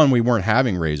 Well, one, we weren't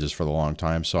having raises for the long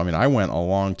time. So, I mean, I went a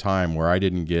long time where I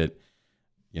didn't get,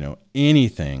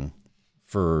 anything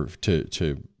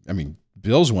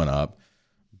bills went up,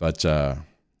 but,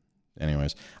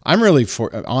 anyways,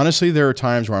 honestly, there are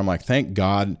times where I'm like, thank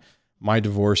God my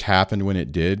divorce happened when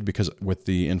it did, because with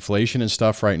the inflation and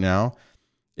stuff right now,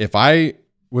 if I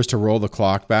was to roll the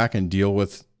clock back and deal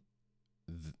with,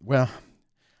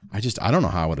 I don't know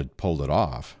how I would have pulled it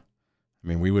off. I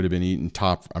mean, we would have been eating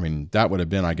that would have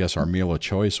been, I guess, our meal of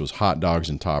choice was hot dogs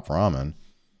and top ramen.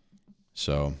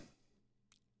 So,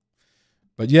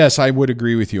 but yes, I would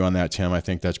agree with you on that, Tim. I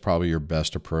think that's probably your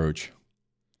best approach.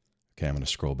 Okay, I'm going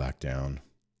to scroll back down.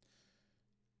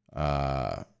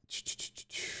 Oh,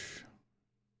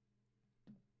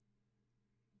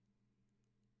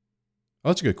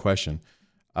 that's a good question.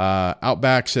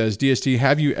 Outback says, DST,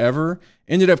 have you ever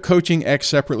ended up coaching X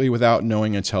separately without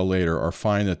knowing until later, or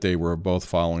find that they were both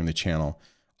following the channel?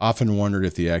 Often wondered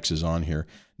if the X is on here.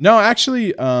 No,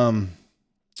 actually, I'm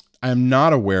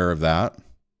not aware of that.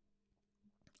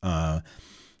 I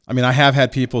have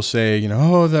had people say,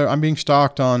 I'm being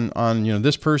stalked on,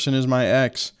 this person is my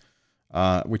ex,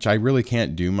 which I really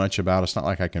can't do much about. It's not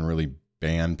like I can really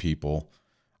ban people.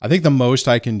 I think the most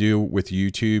I can do with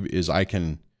YouTube is I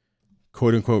can,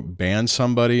 quote unquote, ban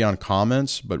somebody on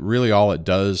comments, but really all it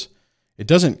does, it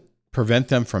doesn't prevent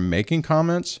them from making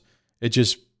comments. It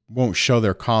just won't show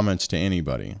their comments to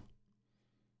anybody.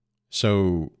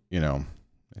 So,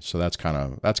 so that's kind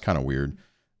of weird,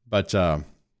 but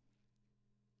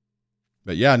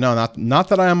yeah, no, not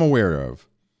that I am aware of.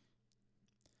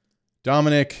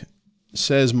 Dominic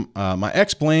says, my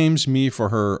ex blames me for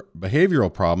her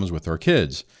behavioral problems with her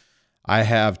kids. I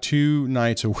have 2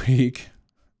 nights a week.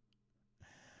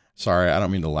 Sorry, I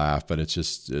don't mean to laugh, but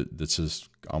this is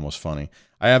almost funny.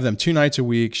 I have them 2 nights a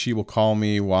week. She will call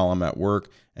me while I'm at work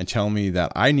and tell me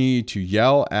that I need to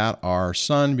yell at our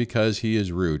son because he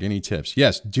is rude. Any tips?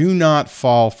 Yes, do not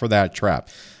fall for that trap.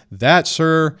 That,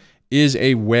 sir, is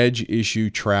a wedge issue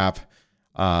trap.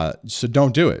 So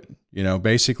don't do it.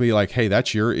 Basically like, hey,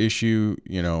 that's your issue.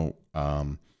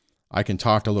 I can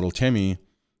talk to little Timmy,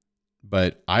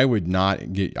 but I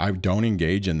don't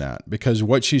engage in that, because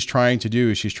what she's trying to do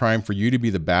is she's trying for you to be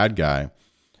the bad guy,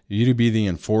 you to be the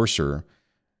enforcer,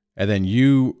 and then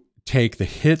you take the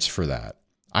hits for that.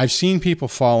 I've seen people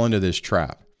fall into this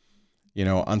trap.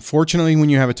 Unfortunately, when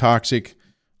you have a toxic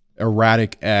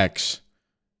erratic ex,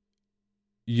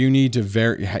 you need to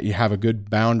you have a good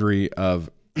boundary of,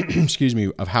 excuse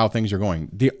me, of how things are going.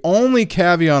 The only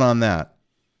caveat on that,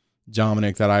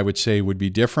 Dominic, that I would say would be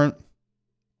different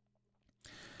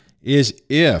is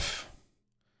if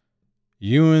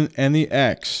you and the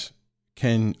ex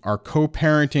are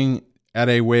co-parenting at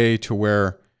a way to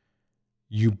where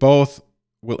you both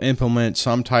will implement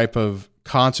some type of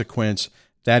consequence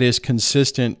that is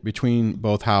consistent between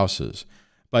both houses.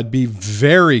 But be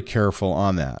very careful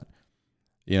on that.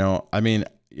 You know, I mean,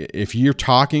 if you're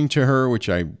talking to her, which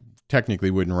I technically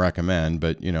wouldn't recommend,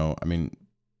 but, you know, I mean,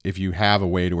 if you have a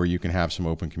way to where you can have some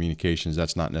open communications,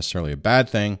 that's not necessarily a bad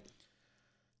thing.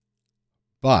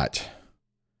 But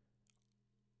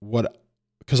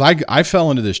because I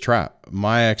fell into this trap.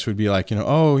 My ex would be like, you know,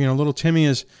 oh, you know, little Timmy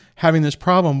is having this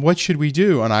problem. What should we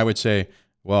do? And I would say,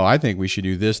 well, I think we should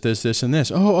do this, this, this, and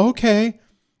this. Oh, okay.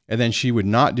 And then she would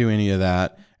not do any of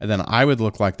that. And then I would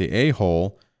look like the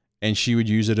a-hole, and she would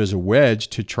use it as a wedge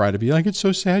to try to be like, it's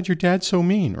so sad your dad's so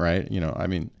mean, right? You know, I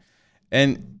mean,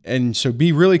 and so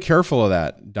be really careful of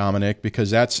that, Dominic,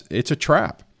 because it's a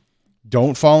trap.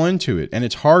 Don't fall into it. And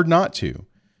it's hard not to,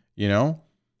 you know?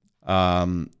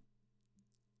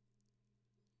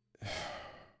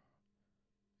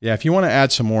 Yeah, if you want to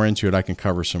add some more into it, I can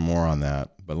cover some more on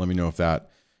that. But let me know if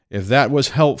that was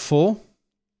helpful.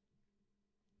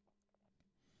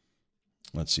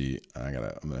 Let's see. I'm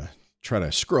gonna try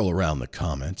to scroll around the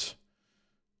comments.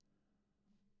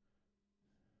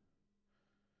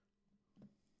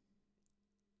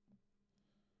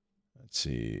 Let's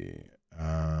see.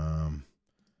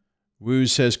 Woo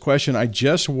says, question, I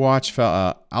just watched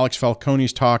Alex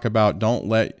Falcone's talk about don't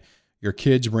let your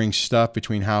kids bring stuff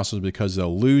between houses because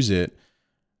they'll lose it.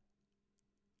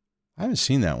 I haven't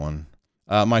seen that one.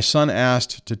 My son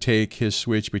asked to take his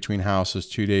Switch between houses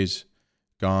 2 days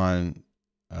gone.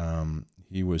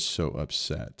 He was so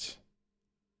upset.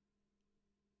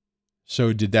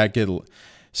 So did that get...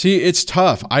 See, it's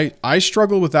tough. I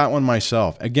struggle with that one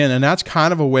myself. Again, and that's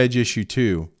kind of a wedge issue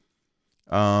too.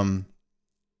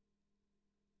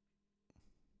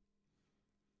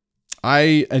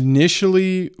 I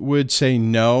initially would say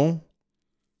no.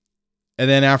 And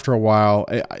then after a while,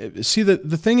 see,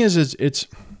 the thing is it's,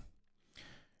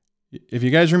 if you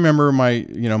guys remember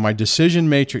my decision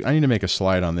matrix, I need to make a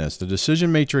slide on this. The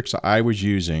decision matrix I was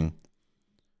using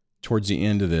towards the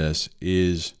end of this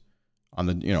is on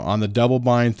the double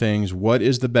bind things. What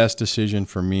is the best decision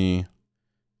for me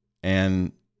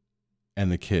and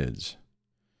the kids?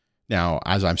 Now,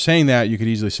 as I'm saying that, you could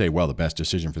easily say, well, the best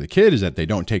decision for the kid is that they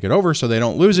don't take it over so they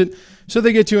don't lose it. So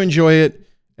they get to enjoy it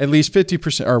at least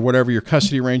 50% or whatever your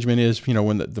custody arrangement is,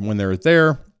 when they're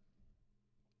there.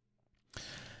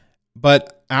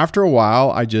 But after a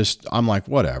while, I'm like,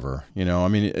 whatever, I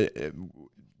mean,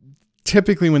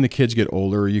 typically when the kids get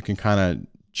older, you can kind of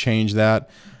change that.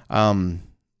 I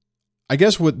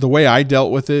guess the way I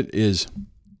dealt with it is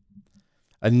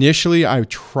initially I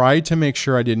tried to make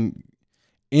sure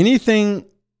anything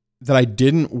that I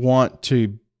didn't want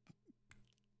to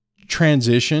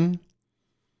transition,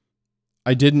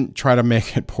 I didn't try to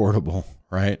make it portable,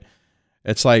 right?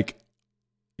 It's like,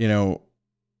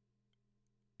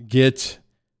 get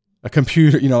a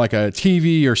computer, like a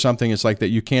TV or something. It's like that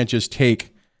you can't just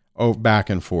take back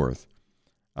and forth.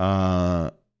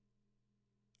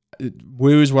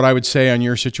 Woo's what I would say on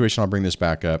your situation. I'll bring this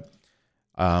back up.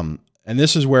 And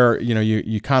this is where,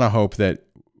 you kind of hope that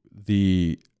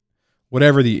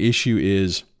whatever the issue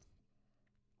is,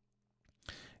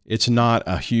 it's not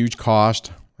a huge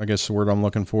cost, I guess the word I'm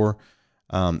looking for.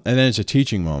 And then it's a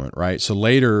teaching moment, right? So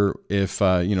later, if,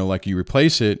 like you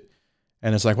replace it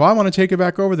and it's like, well, I want to take it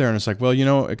back over there. And it's like, well,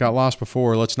 it got lost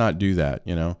before. Let's not do that.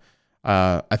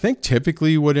 I think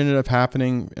typically what ended up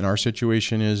happening in our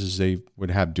situation is they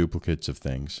would have duplicates of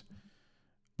things.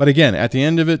 But again,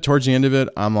 towards the end of it,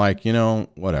 I'm like,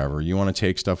 whatever. You want to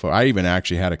take stuff. I even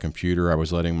actually had a computer I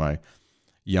was letting my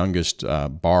youngest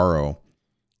borrow.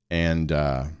 And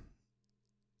at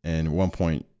one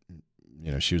point,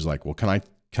 she was like, well, can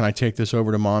I take this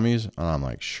over to mommy's? And I'm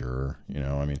like, sure.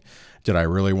 I mean, did I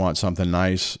really want something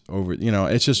nice over,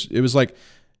 it was like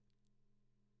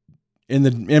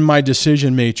in my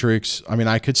decision matrix. I mean,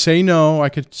 I could say no, I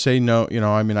could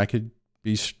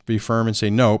be firm and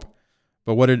say nope.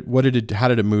 But how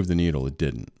did it move the needle? It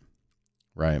didn't,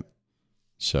 right?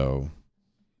 So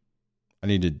I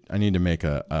need to make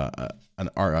an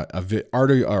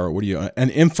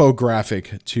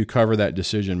infographic to cover that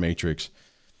decision matrix.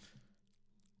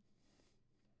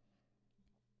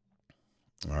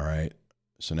 All right.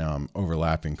 So now I'm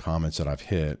overlapping comments that I've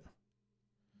hit.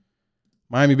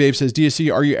 Miami Babe says,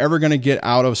 DSC, are you ever going to get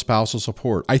out of spousal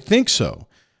support? I think so.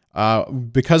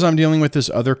 Because I'm dealing with this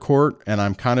other court and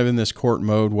I'm kind of in this court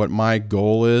mode, what my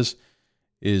goal is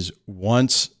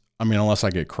once, unless I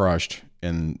get crushed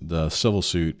in the civil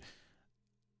suit,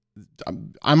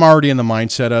 I'm already in the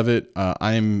mindset of it.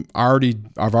 I've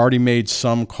already made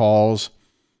some calls,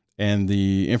 and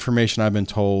the information I've been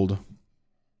told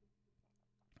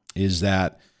is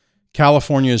that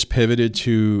California has pivoted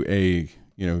to a,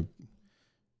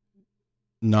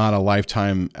 not a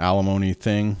lifetime alimony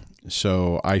thing.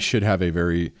 So I should have a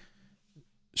very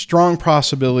strong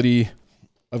possibility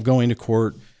of going to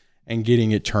court and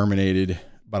getting it terminated,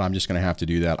 but I'm just going to have to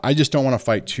do that. I just don't want to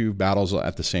fight two battles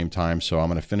at the same time, so I'm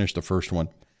going to finish the first one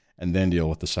and then deal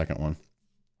with the second one.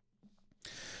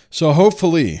 So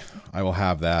hopefully I will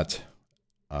have that,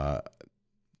 have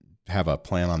a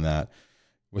plan on that.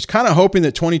 Was kind of hoping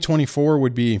that 2024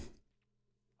 would be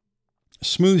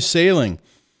smooth sailing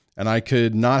and I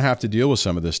could not have to deal with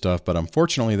some of this stuff, but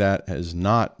unfortunately that has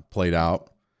not played out.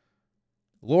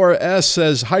 Laura S.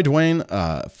 says, hi,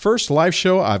 Dwayne. First live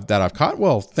show that I've caught.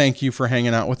 Well, thank you for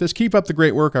hanging out with us. Keep up the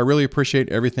great work. I really appreciate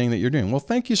everything that you're doing. Well,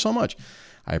 thank you so much.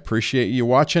 I appreciate you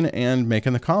watching and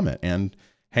making the comment and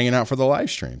hanging out for the live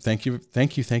stream. Thank you,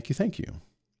 thank you, thank you, thank you.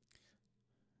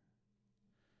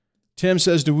 Tim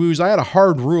says to Woos, I had a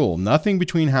hard rule. Nothing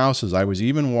between houses. I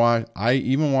even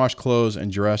washed clothes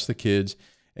and dressed the kids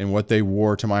in what they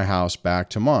wore to my house back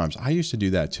to mom's. I used to do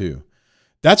that too.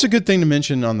 That's a good thing to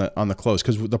mention on the clothes,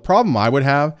 because the problem I would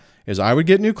have is I would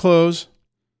get new clothes.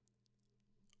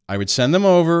 I would send them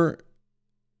over.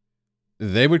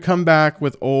 They would come back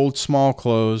with old, small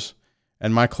clothes,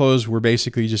 and my clothes were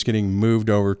basically just getting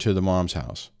moved over to the mom's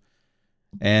house.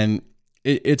 And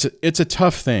it's a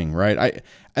tough thing, right?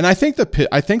 I think that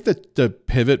the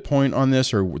pivot point on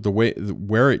this, or the way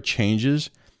where it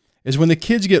changes, is when the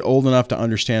kids get old enough to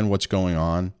understand what's going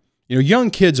on.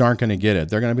 Young kids aren't going to get it.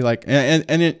 They're going to be like, and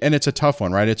it's a tough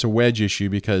one, right? It's a wedge issue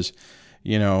because,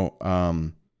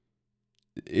 I'm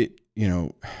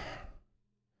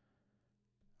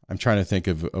trying to think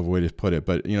of a way to put it,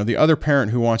 but the other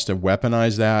parent who wants to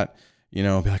weaponize that, be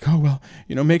like, oh, well,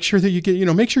 make sure that you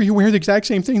get, make sure you wear the exact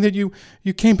same thing that you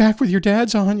came back with your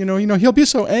dad's on, he'll be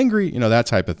so angry, that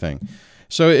type of thing.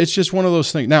 So it's just one of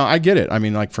those things. Now I get it.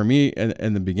 Like for me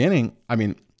in the beginning,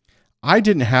 I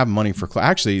didn't have money for clothes.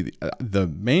 Actually, the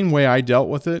main way I dealt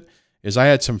with it is I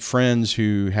had some friends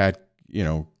who had,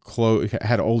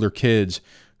 had older kids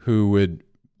who would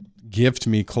gift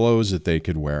me clothes that they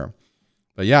could wear.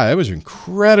 But yeah, it was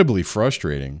incredibly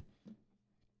frustrating.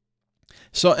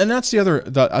 So, and that's the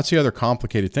other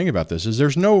complicated thing about this is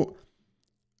there's no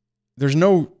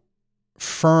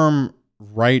firm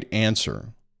right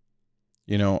answer.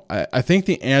 I think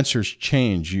the answers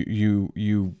change.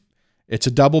 It's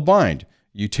a double bind.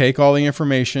 You take all the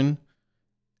information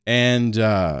and,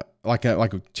 like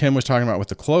Tim was talking about with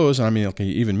the clothes, and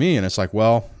even me, and it's like,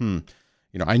 well,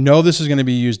 I know this is going to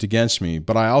be used against me,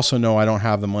 but I also know I don't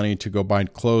have the money to go buy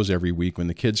clothes every week when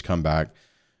the kids come back.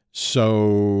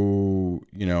 So,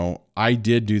 I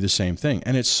did do the same thing.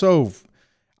 And it's so,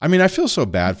 I feel so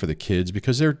bad for the kids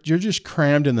because you're just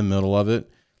crammed in the middle of it,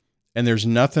 and there's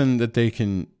nothing that they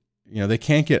can, they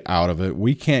can't get out of it.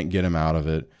 We can't get them out of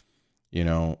it.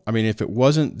 If it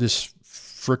wasn't this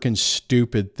freaking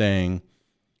stupid thing,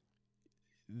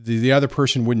 the other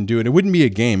person wouldn't do it. It wouldn't be a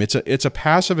game. It's a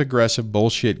passive aggressive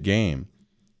bullshit game.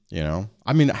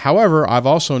 However, I've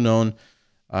also known,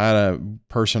 I had a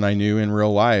person I knew in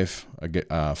real life,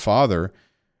 a father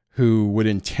who would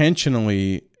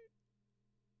intentionally,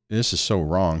 this is so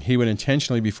wrong. He would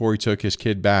intentionally, before he took his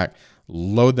kid back,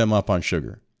 load them up on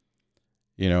sugar.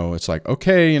 It's like,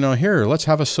 okay, here, let's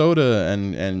have a soda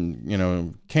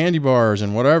and candy bars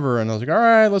and whatever. And I was like, all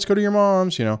right, let's go to your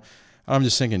mom's, I'm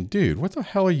just thinking, dude, what the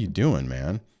hell are you doing,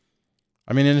 man?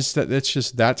 And it's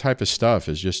just that type of stuff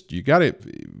is just, you got to,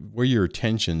 where your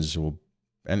attentions will,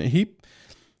 and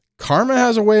karma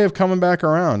has a way of coming back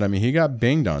around. He got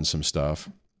binged on some stuff.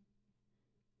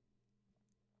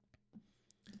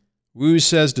 Woo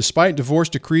says, despite divorce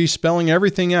decree spelling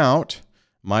everything out,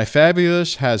 my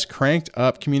fabulous has cranked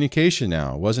up communication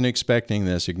now. Wasn't expecting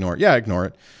this. Ignore it. Yeah, ignore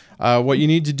it. What you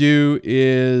need to do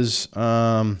is,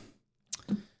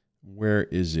 where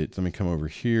is it? Let me come over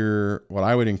here. What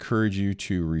I would encourage you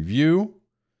to review,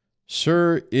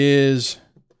 sir, is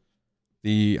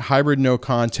the hybrid no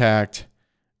contact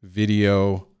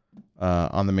video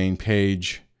on the main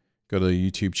page. Go to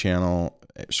the YouTube channel,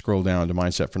 scroll down to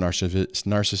Mindset for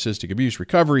Narcissistic Abuse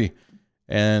Recovery,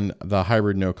 and the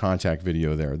hybrid no contact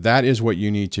video there. That is what you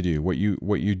need to do. What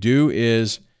you do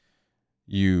is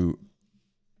you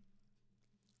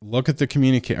look at the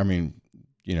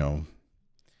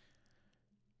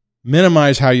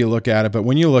minimize how you look at it, but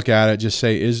when you look at it, just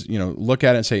say, look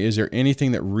at it and say, is there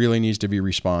anything that really needs to be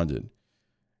responded?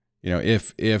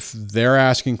 If they're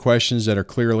asking questions that are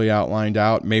clearly outlined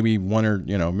out, maybe one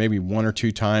or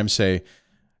two times say,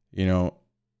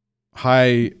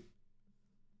 hi,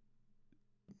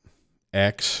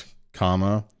 X,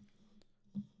 comma,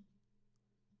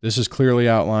 this is clearly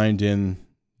outlined in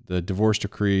the divorce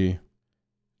decree.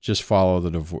 Just follow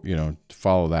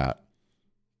follow that.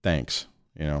 Thanks.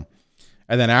 And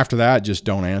then after that, just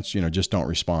don't answer, just don't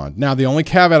respond. Now, the only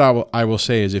caveat I will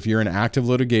say is if you're in active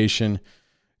litigation,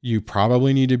 you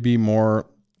probably need to be more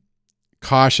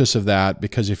cautious of that,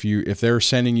 because if they're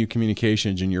sending you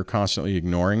communications and you're constantly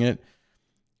ignoring it,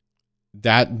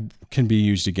 that can be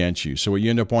used against you. So what you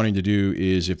end up wanting to do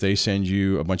is, if they send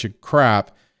you a bunch of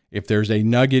crap, if there's a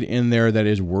nugget in there that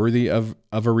is worthy of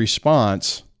a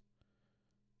response,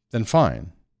 then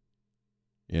fine.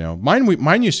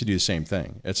 Mine used to do the same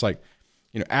thing. It's like,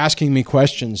 asking me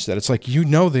questions that it's like,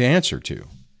 the answer to,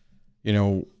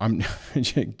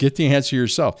 get the answer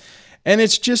yourself. And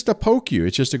it's just to poke you.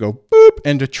 It's just to go boop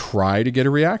and to try to get a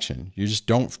reaction. You just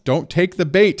don't take the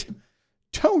bait.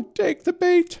 Don't take the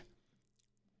bait.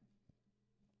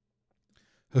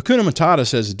 Hakuna Matata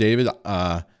says, David,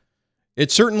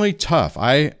 it's certainly tough.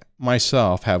 I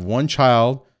myself have one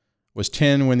child, was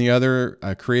 10 when the other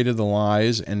created the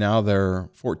lies, and now they're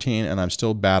 14, and I'm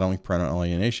still battling parental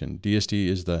alienation. DSD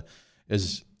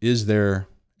is there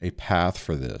a path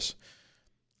for this?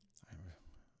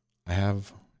 I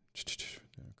have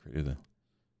created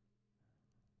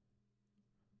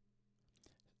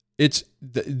it's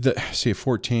see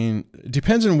 14. It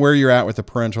depends on where you're at with the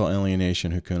parental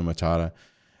alienation, Hakuna Matata.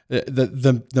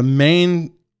 The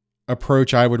main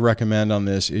approach I would recommend on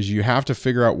this is you have to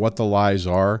figure out what the lies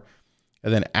are,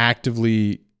 and then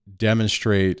actively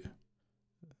demonstrate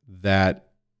that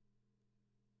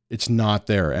it's not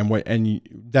there and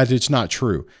that it's not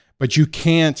true. But you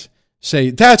can't say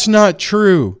that's not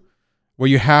true. What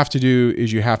you have to do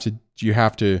is you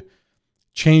have to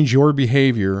change your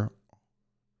behavior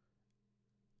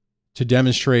to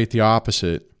demonstrate the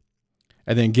opposite,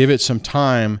 and then give it some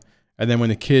time. And then when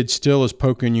the kid still is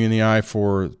poking you in the eye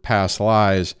for past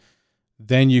lies,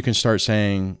 then you can start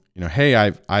saying, hey,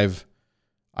 I've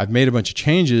made a bunch of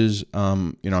changes.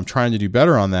 I'm trying to do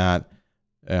better on that.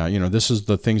 This is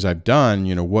the things I've done.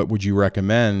 What would you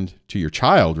recommend to your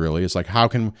child? Really, it's like, how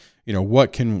can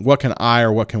what can I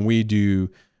or what can we do,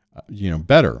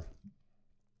 better?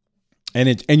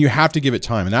 And you have to give it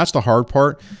time, and that's the hard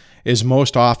part. Is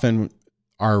most often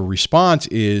our response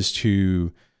is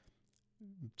to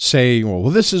say, well,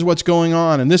 this is what's going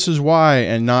on and this is why,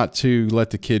 and not to let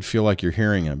the kid feel like you're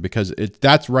hearing him, because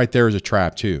that's right there is a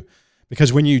trap too.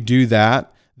 Because when you do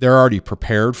that, they're already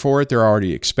prepared for it, they're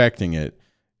already expecting it,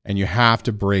 and you have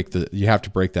to break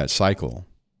that cycle.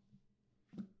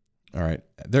 All right,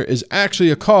 there is actually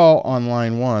a call on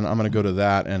line 1. I'm going to go to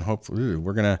that, and hopefully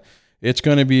it's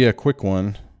going to be a quick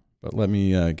one, but let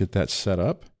me get that set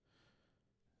up.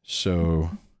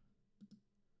 So,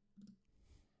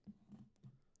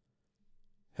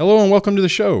 hello and welcome to the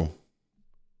show.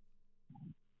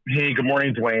 Hey, good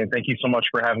morning, Dwayne. Thank you so much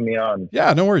for having me on.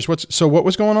 Yeah, no worries. What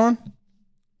was going on?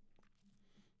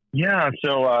 Yeah,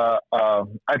 so I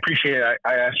appreciate it.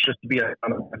 I asked just to be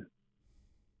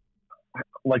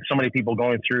like so many people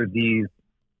going through these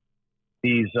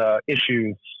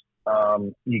issues.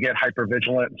 You get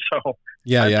hypervigilant, so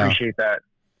I appreciate that.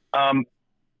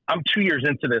 I'm 2 years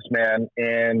into this, man,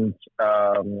 and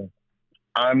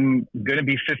I'm going to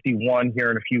be 51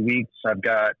 here in a few weeks. I've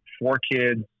got 4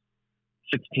 kids,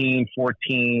 16,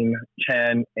 14,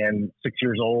 10, and 6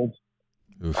 years old.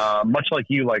 Much like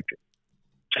you, like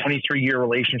 23-year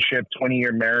relationship,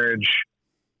 20-year marriage,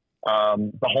 the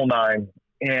whole nine.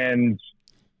 And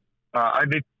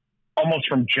I've almost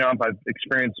from jump, I've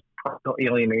experienced parental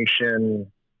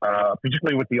alienation,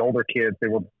 particularly with the older kids. They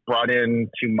were brought in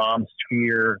to mom's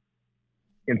sphere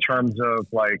in terms of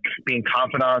like being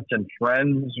confidants and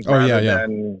friends rather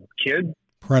than kids.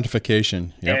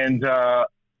 Parentification. Yep. And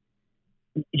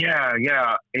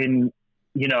and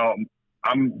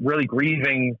I'm really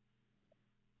grieving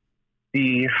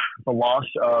the loss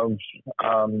of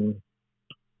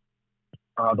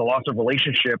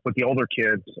relationship with the older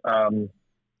kids. I'm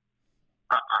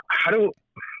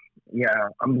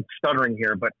stuttering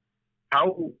here, but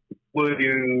how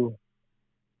do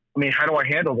I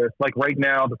handle this? Like right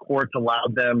now, the courts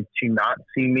allowed them to not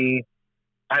see me.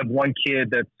 I have one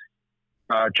kid that's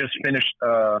just finished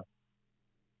a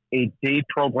day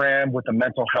program with a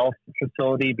mental health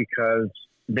facility because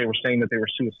they were saying that they were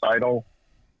suicidal.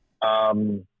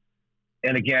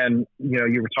 And again,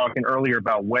 you were talking earlier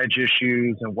about wedge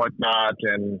issues and whatnot,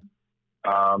 and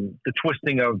the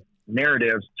twisting of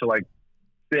narratives to like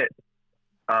fit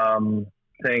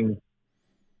things.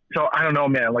 So I don't know,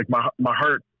 man. Like my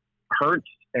heart hurts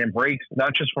and breaks,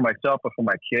 not just for myself but for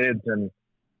my kids. And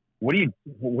what do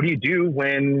you do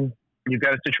when you've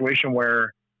got a situation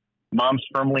where mom's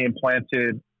firmly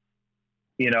implanted,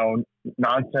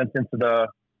 nonsense into the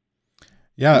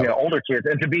older kids?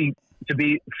 And to be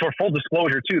for full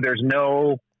disclosure too, there's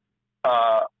no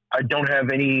I don't have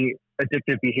any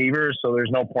addictive behaviors, so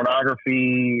there's no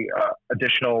pornography,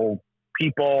 additional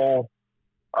people,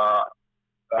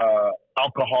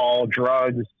 alcohol,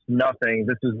 drugs, nothing.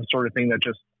 This is the sort of thing that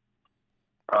just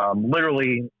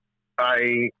literally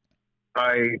I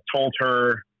told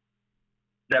her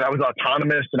that I was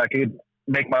autonomous and I could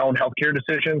make my own healthcare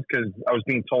decisions, because I was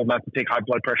being told not to take high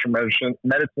blood pressure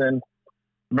medicine,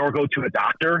 nor go to a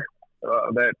doctor.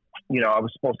 That I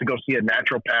was supposed to go see a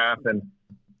naturopath and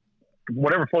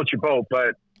whatever floats your boat.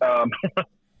 But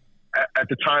at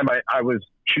the time, I was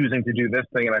choosing to do this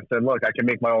thing, and I said, "Look, I can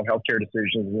make my own healthcare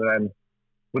decisions." And then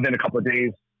within a couple of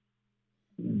days,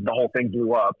 the whole thing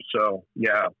blew up. So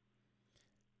yeah.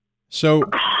 So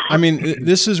I mean,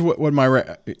 this is what my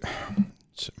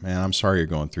man. I'm sorry you're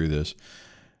going through this.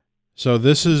 So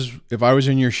this is, if I was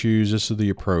in your shoes, this is the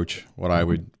approach. What I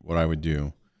would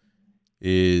do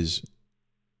is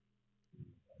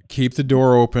keep the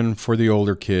door open for the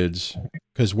older kids,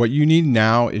 because what you need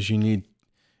now is you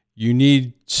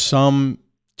need some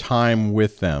time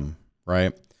with them,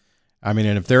 right? I mean,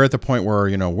 and if they're at the point where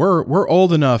we're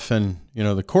old enough, and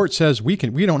the court says we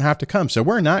don't have to come, so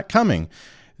we're not coming.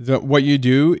 What you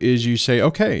do is you say,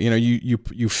 okay,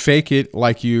 you fake it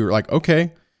like you're like,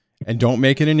 okay, and don't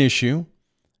make it an issue.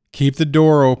 Keep the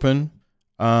door open.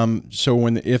 So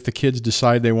if the kids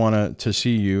decide they want to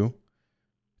see you,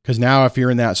 because now if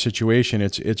you're in that situation,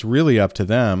 it's really up to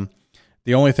them.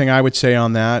 The only thing I would say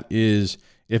on that is,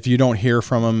 if you don't hear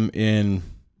from them in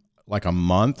like a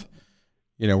month,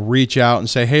 reach out and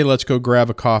say, hey, let's go grab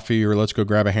a coffee, or let's go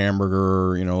grab a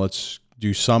hamburger, or, let's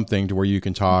do something to where you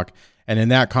can talk. And in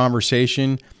that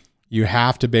conversation, you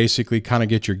have to basically kind of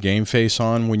get your game face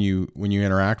on when you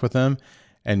interact with them,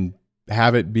 and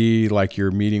have it be like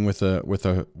you're meeting with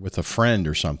a friend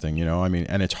or something, I mean,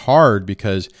 and it's hard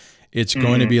because it's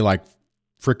going to be like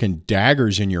freaking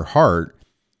daggers in your heart.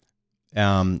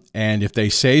 And if they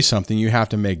say something, you have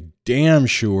to make damn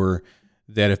sure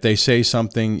that if they say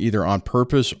something either on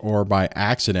purpose or by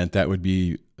accident that would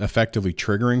be effectively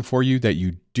triggering for you, that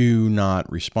you do not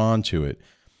respond to it.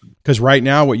 Because right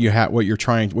now what you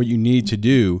need to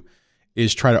do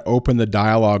is try to open the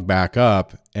dialogue back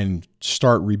up and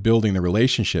start rebuilding the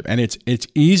relationship. And it's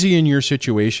easy in your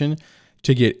situation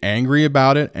to get angry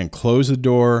about it and close the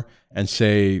door and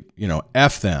say,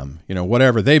 F them,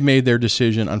 whatever. They've made their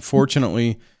decision.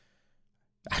 Unfortunately,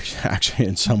 actually,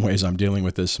 in some ways, I'm dealing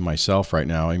with this myself right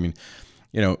now. I mean,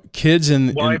 kids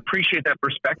I appreciate that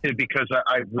perspective, because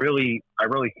I really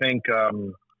think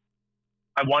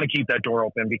I want to keep that door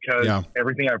open, because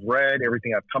everything I've read,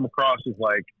 everything I've come across is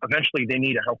like, eventually they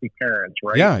need a healthy parent,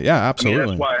 right? Yeah, absolutely. I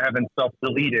mean, that's why I haven't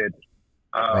self-deleted.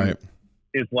 Right.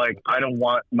 Is like, I don't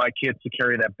want my kids to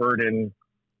carry that burden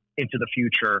into the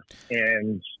future.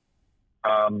 And,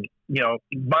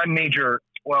 my major,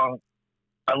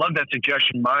 I love that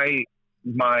suggestion. My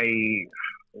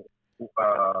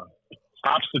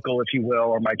obstacle, if you will,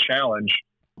 or my challenge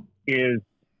is,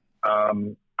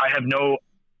 I have no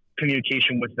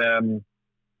communication with them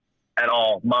at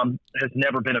all. Mom has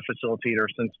never been a facilitator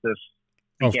since this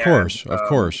began. Of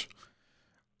course.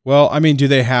 Well, I mean, do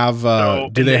they have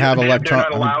have electronic? They're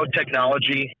not allowed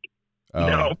technology. Oh.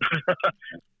 No.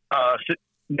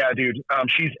 Yeah, dude.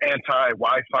 She's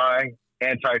anti-Wi-Fi,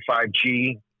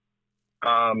 anti-5G.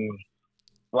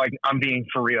 Like, I'm being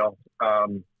for real.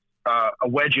 A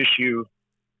wedge issue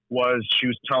was, she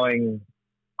was telling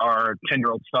our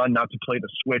 10-year-old son not to play the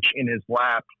Switch in his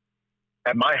lap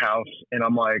at my house. And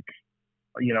I'm like,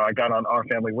 I got on Our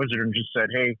Family Wizard and just said,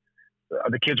 hey,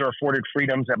 the kids are afforded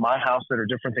freedoms at my house that are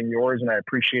different than yours. And I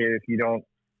appreciate it if you don't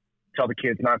tell the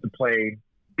kids not to play,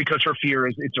 because her fear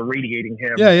is it's irradiating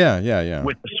him. Yeah.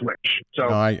 With the Switch. So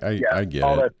no, I get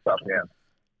all it. that stuff, man.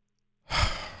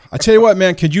 I tell you what,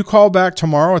 man, could you call back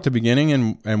tomorrow at the beginning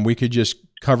and we could just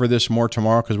cover this more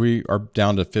tomorrow? Cause we are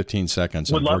down to 15 seconds.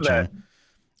 Would love that.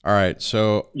 All right.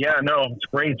 So yeah, no, it's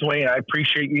great, Dwayne. I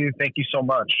appreciate you. Thank you so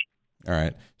much. All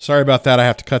right. Sorry about that. I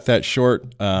have to cut that short.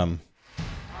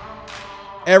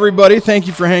 Everybody, thank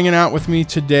you for hanging out with me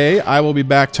today. I will be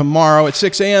back tomorrow at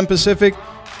 6 a.m. Pacific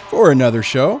for another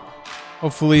show.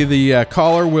 Hopefully the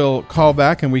caller will call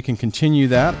back and we can continue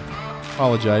that.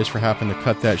 Apologize for having to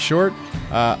cut that short.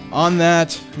 On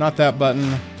that, not that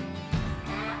button,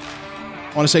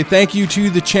 I want to say thank you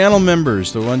to the channel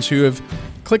members, the ones who have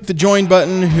clicked the join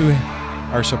button, who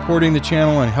are supporting the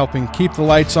channel and helping keep the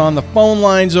lights on, the phone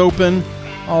lines open,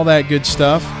 all that good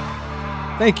stuff.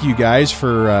 Thank you guys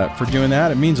for doing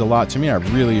that. It means a lot to me. I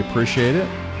really appreciate it.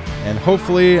 And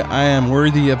hopefully I am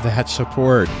worthy of that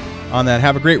support. On that,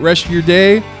 have a great rest of your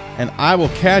day, and I will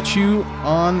catch you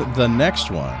on the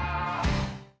next one.